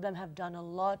some of them have done a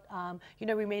lot. You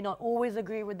know, we may not always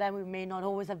agree with them, we may not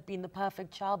always have been the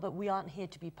perfect child, but we aren't here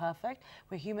to be perfect.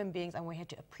 We're human beings, and we're here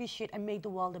to appreciate and make the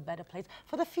world a better place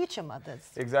for the future mothers.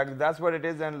 Exactly, that's what it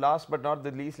is. And last but not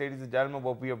the least, ladies and gentlemen,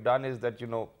 what we have done is that, you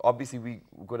know, obviously we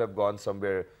could have gone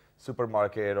somewhere,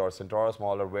 supermarket or Centaurus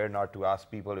Mall or where not, to ask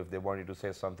people if they wanted to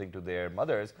say something to their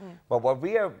mothers. But what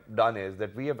we have done is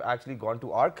that we have actually gone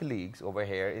to our colleagues over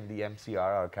here in the MCR,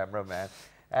 our cameraman,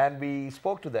 and we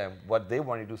spoke to them what they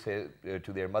wanted to say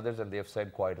to their mothers, and they have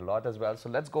said quite a lot as well. So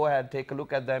let's go ahead, take a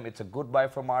look at them. It's a goodbye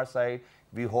from our side.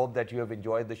 We hope that you have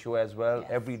enjoyed the show as well.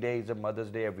 Every day is a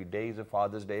Mother's Day, every day is a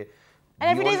Father's Day. And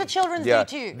every day is a Children's Day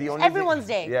too. It's everyone's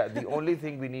day. Yeah, the only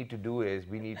thing we need to do is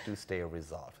we need to stay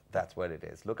resolved. That's what it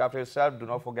is. Look after yourself. Do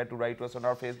not forget to write to us on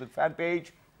our Facebook fan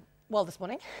page. Well, this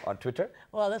morning. On Twitter.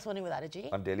 Well, this morning without a G.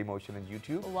 On Dailymotion and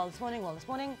YouTube. Well, this morning. Well, this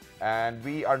morning. And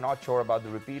we are not sure about the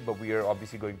repeat, but we are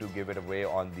obviously going to give it away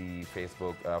on the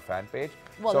Facebook fan page.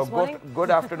 Well, so this morning.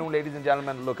 Good afternoon, ladies and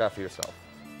gentlemen. Look after yourself.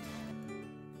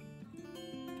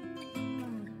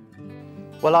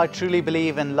 Well, I truly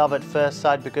believe in love at first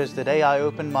sight, because the day I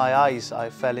opened my eyes,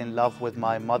 I fell in love with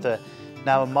my mother.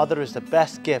 Now, a mother is the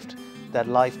best gift that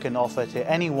life can offer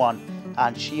to anyone,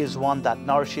 and she is one that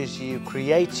nourishes you,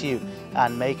 creates you,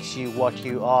 and makes you what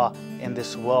you are in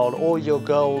this world. All your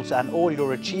goals and all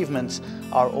your achievements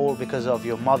are all because of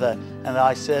your mother, and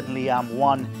I certainly am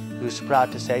one who's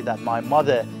proud to say that my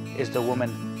mother is the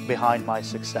woman behind my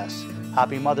success.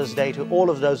 Happy Mother's Day to all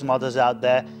of those mothers out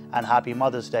there, and happy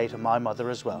Mother's Day to my mother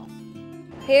as well.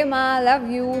 Hey Ma, love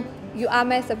you. You are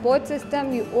my support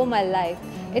system, you owe my life.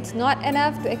 It's not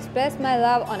enough to express my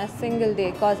love on a single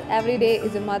day, because every day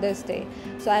is a Mother's Day.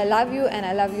 So I love you, and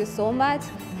I love you so much.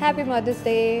 Happy Mother's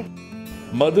Day.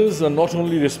 Mothers are not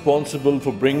only responsible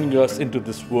for bringing us into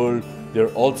this world,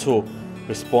 they're also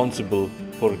responsible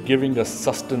for giving us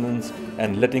sustenance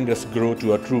and letting us grow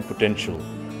to our true potential.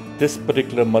 This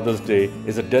particular Mother's Day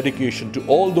is a dedication to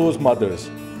all those mothers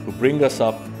who bring us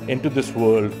up into this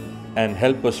world and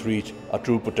help us reach our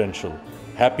true potential.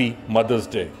 Happy Mother's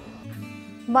Day.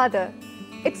 Mother.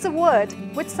 It's a word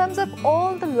which sums up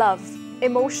all the love,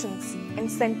 emotions, and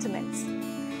sentiments.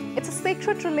 It's a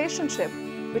sacred relationship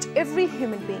which every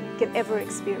human being can ever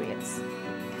experience.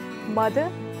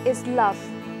 Mother is love,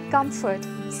 comfort,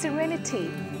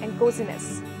 serenity, and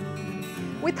coziness.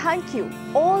 We thank you,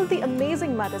 all the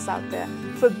amazing mothers out there,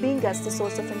 for being us the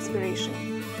source of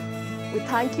inspiration. We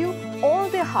thank you all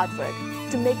their hard work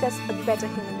to make us a better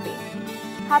human being.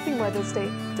 Happy Mother's Day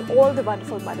to all the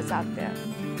wonderful mothers out there.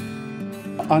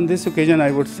 On this occasion,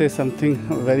 I would say something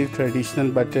very traditional,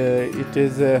 but it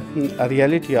is a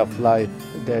reality of life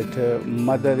that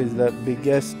mother is the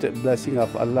biggest blessing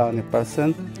of Allah on a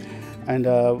person. And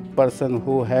a person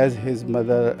who has his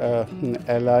mother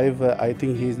alive, I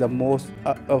think he is the most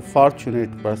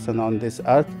fortunate person on this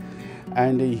earth,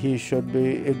 and he should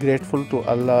be grateful to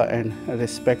Allah and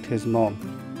respect his mom.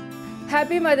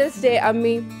 Happy Mother's Day,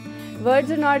 Ammi.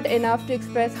 Words are not enough to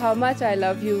express how much I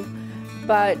love you.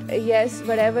 But yes,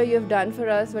 whatever you've done for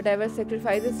us, whatever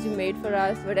sacrifices you made for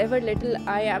us, whatever little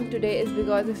I am today is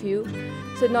because of you.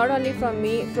 So not only from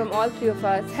me, from all three of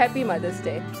us, Happy Mother's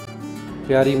Day.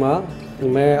 प्यारी माँ,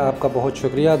 मैं आपका बहुत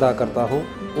शुक्रिया अदा करता हूँ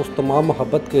उस तमाम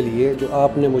मोहब्बत के लिए जो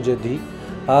आपने मुझे दी।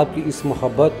 आपकी इस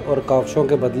मोहब्बत और काविशों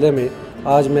के बदले में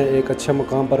आज मैं एक अच्छे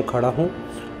मकाम पर खड़ा हूँ।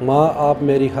 माँ, आप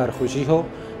मेरी हर खुशी हो।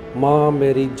 माँ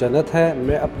मेरी जन्नत है।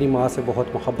 मैं अपनी माँ से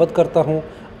बहुत मोहब्बत करता हूँ।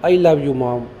 I love you,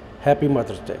 Mom. Happy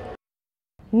Mother's Day.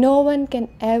 No one can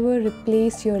ever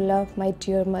replace your love, my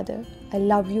dear mother. I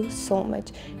love you so much.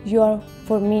 You are,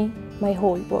 for me, my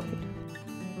whole world.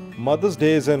 Mother's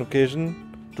Day is an occasion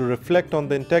to reflect on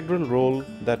the integral role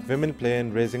that women play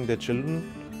in raising their children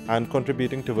and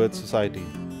contributing towards society.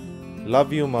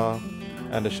 Love you, Ma,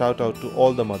 and a shout out to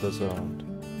all the mothers around.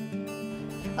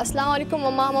 अस्सलाम वालेकुम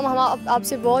मम्मा। हम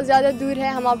आपसे बहुत ज़्यादा दूर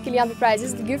हैं। हम आपके लिए यहाँ पे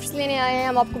प्राइजेस गिफ्ट्स लेने आए हैं।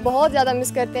 हम आपको बहुत ज़्यादा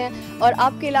मिस करते हैं और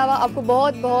आपके अलावा आपको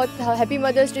बहुत बहुत हैप्पी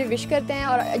मदर्स डे विश करते हैं।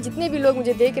 और जितने भी लोग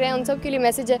मुझे देख रहे हैं उन सब के लिए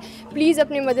मैसेज है, प्लीज़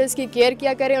अपने मदर्स की केयर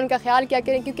किया करें, उनका ख्याल किया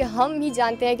करें, क्योंकि हम ही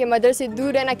जानते हैं कि मदर से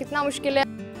दूर रहना कितना मुश्किल है।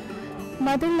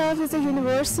 Mother love is a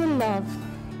universal love.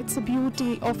 It's a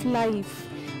beauty of life.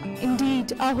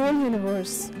 Indeed, our whole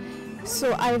universe.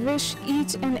 So I wish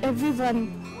each and everyone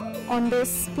on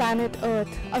this planet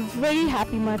Earth a very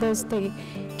happy Mother's Day.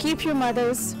 Keep your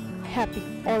mothers happy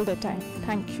all the time.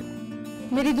 Thank you.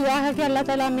 मेरी दुआ है कि अल्लाह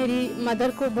ताला मेरी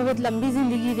mother को बहुत लंबी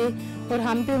ज़िंदगी दे और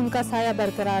हम पे उनका साया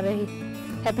बरकरार रहे।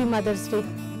 Happy mother's day.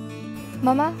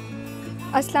 ममा,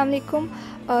 अस्सलाम वालेकुम।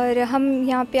 और हम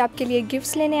यहाँ पे आपके लिए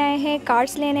गिफ्ट्स लेने आए हैं,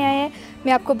 कार्ड्स लेने आए हैं।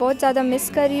 मैं आपको बहुत ज़्यादा मिस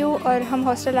कर रही हूँ और हम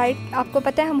हॉस्टल आए, आपको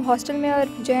पता है हम हॉस्टल में और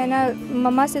जो है ना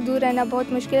मम्मा से दूर रहना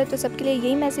बहुत मुश्किल है। तो सबके लिए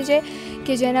यही मैसेज है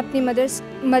कि जो है ना अपनी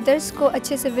मदर्स को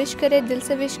अच्छे से विश करें, दिल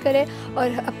से विश करें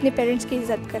और अपने पेरेंट्स की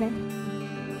इज़्ज़त करें।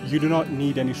 You do not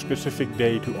need any specific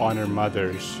day to honor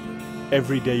mothers.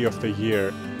 Every day of the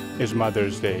year is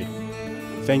Mother's Day.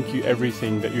 Thank you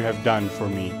everything that you have done for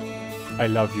me. I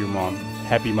love you, Mom.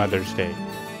 Happy Mother's Day.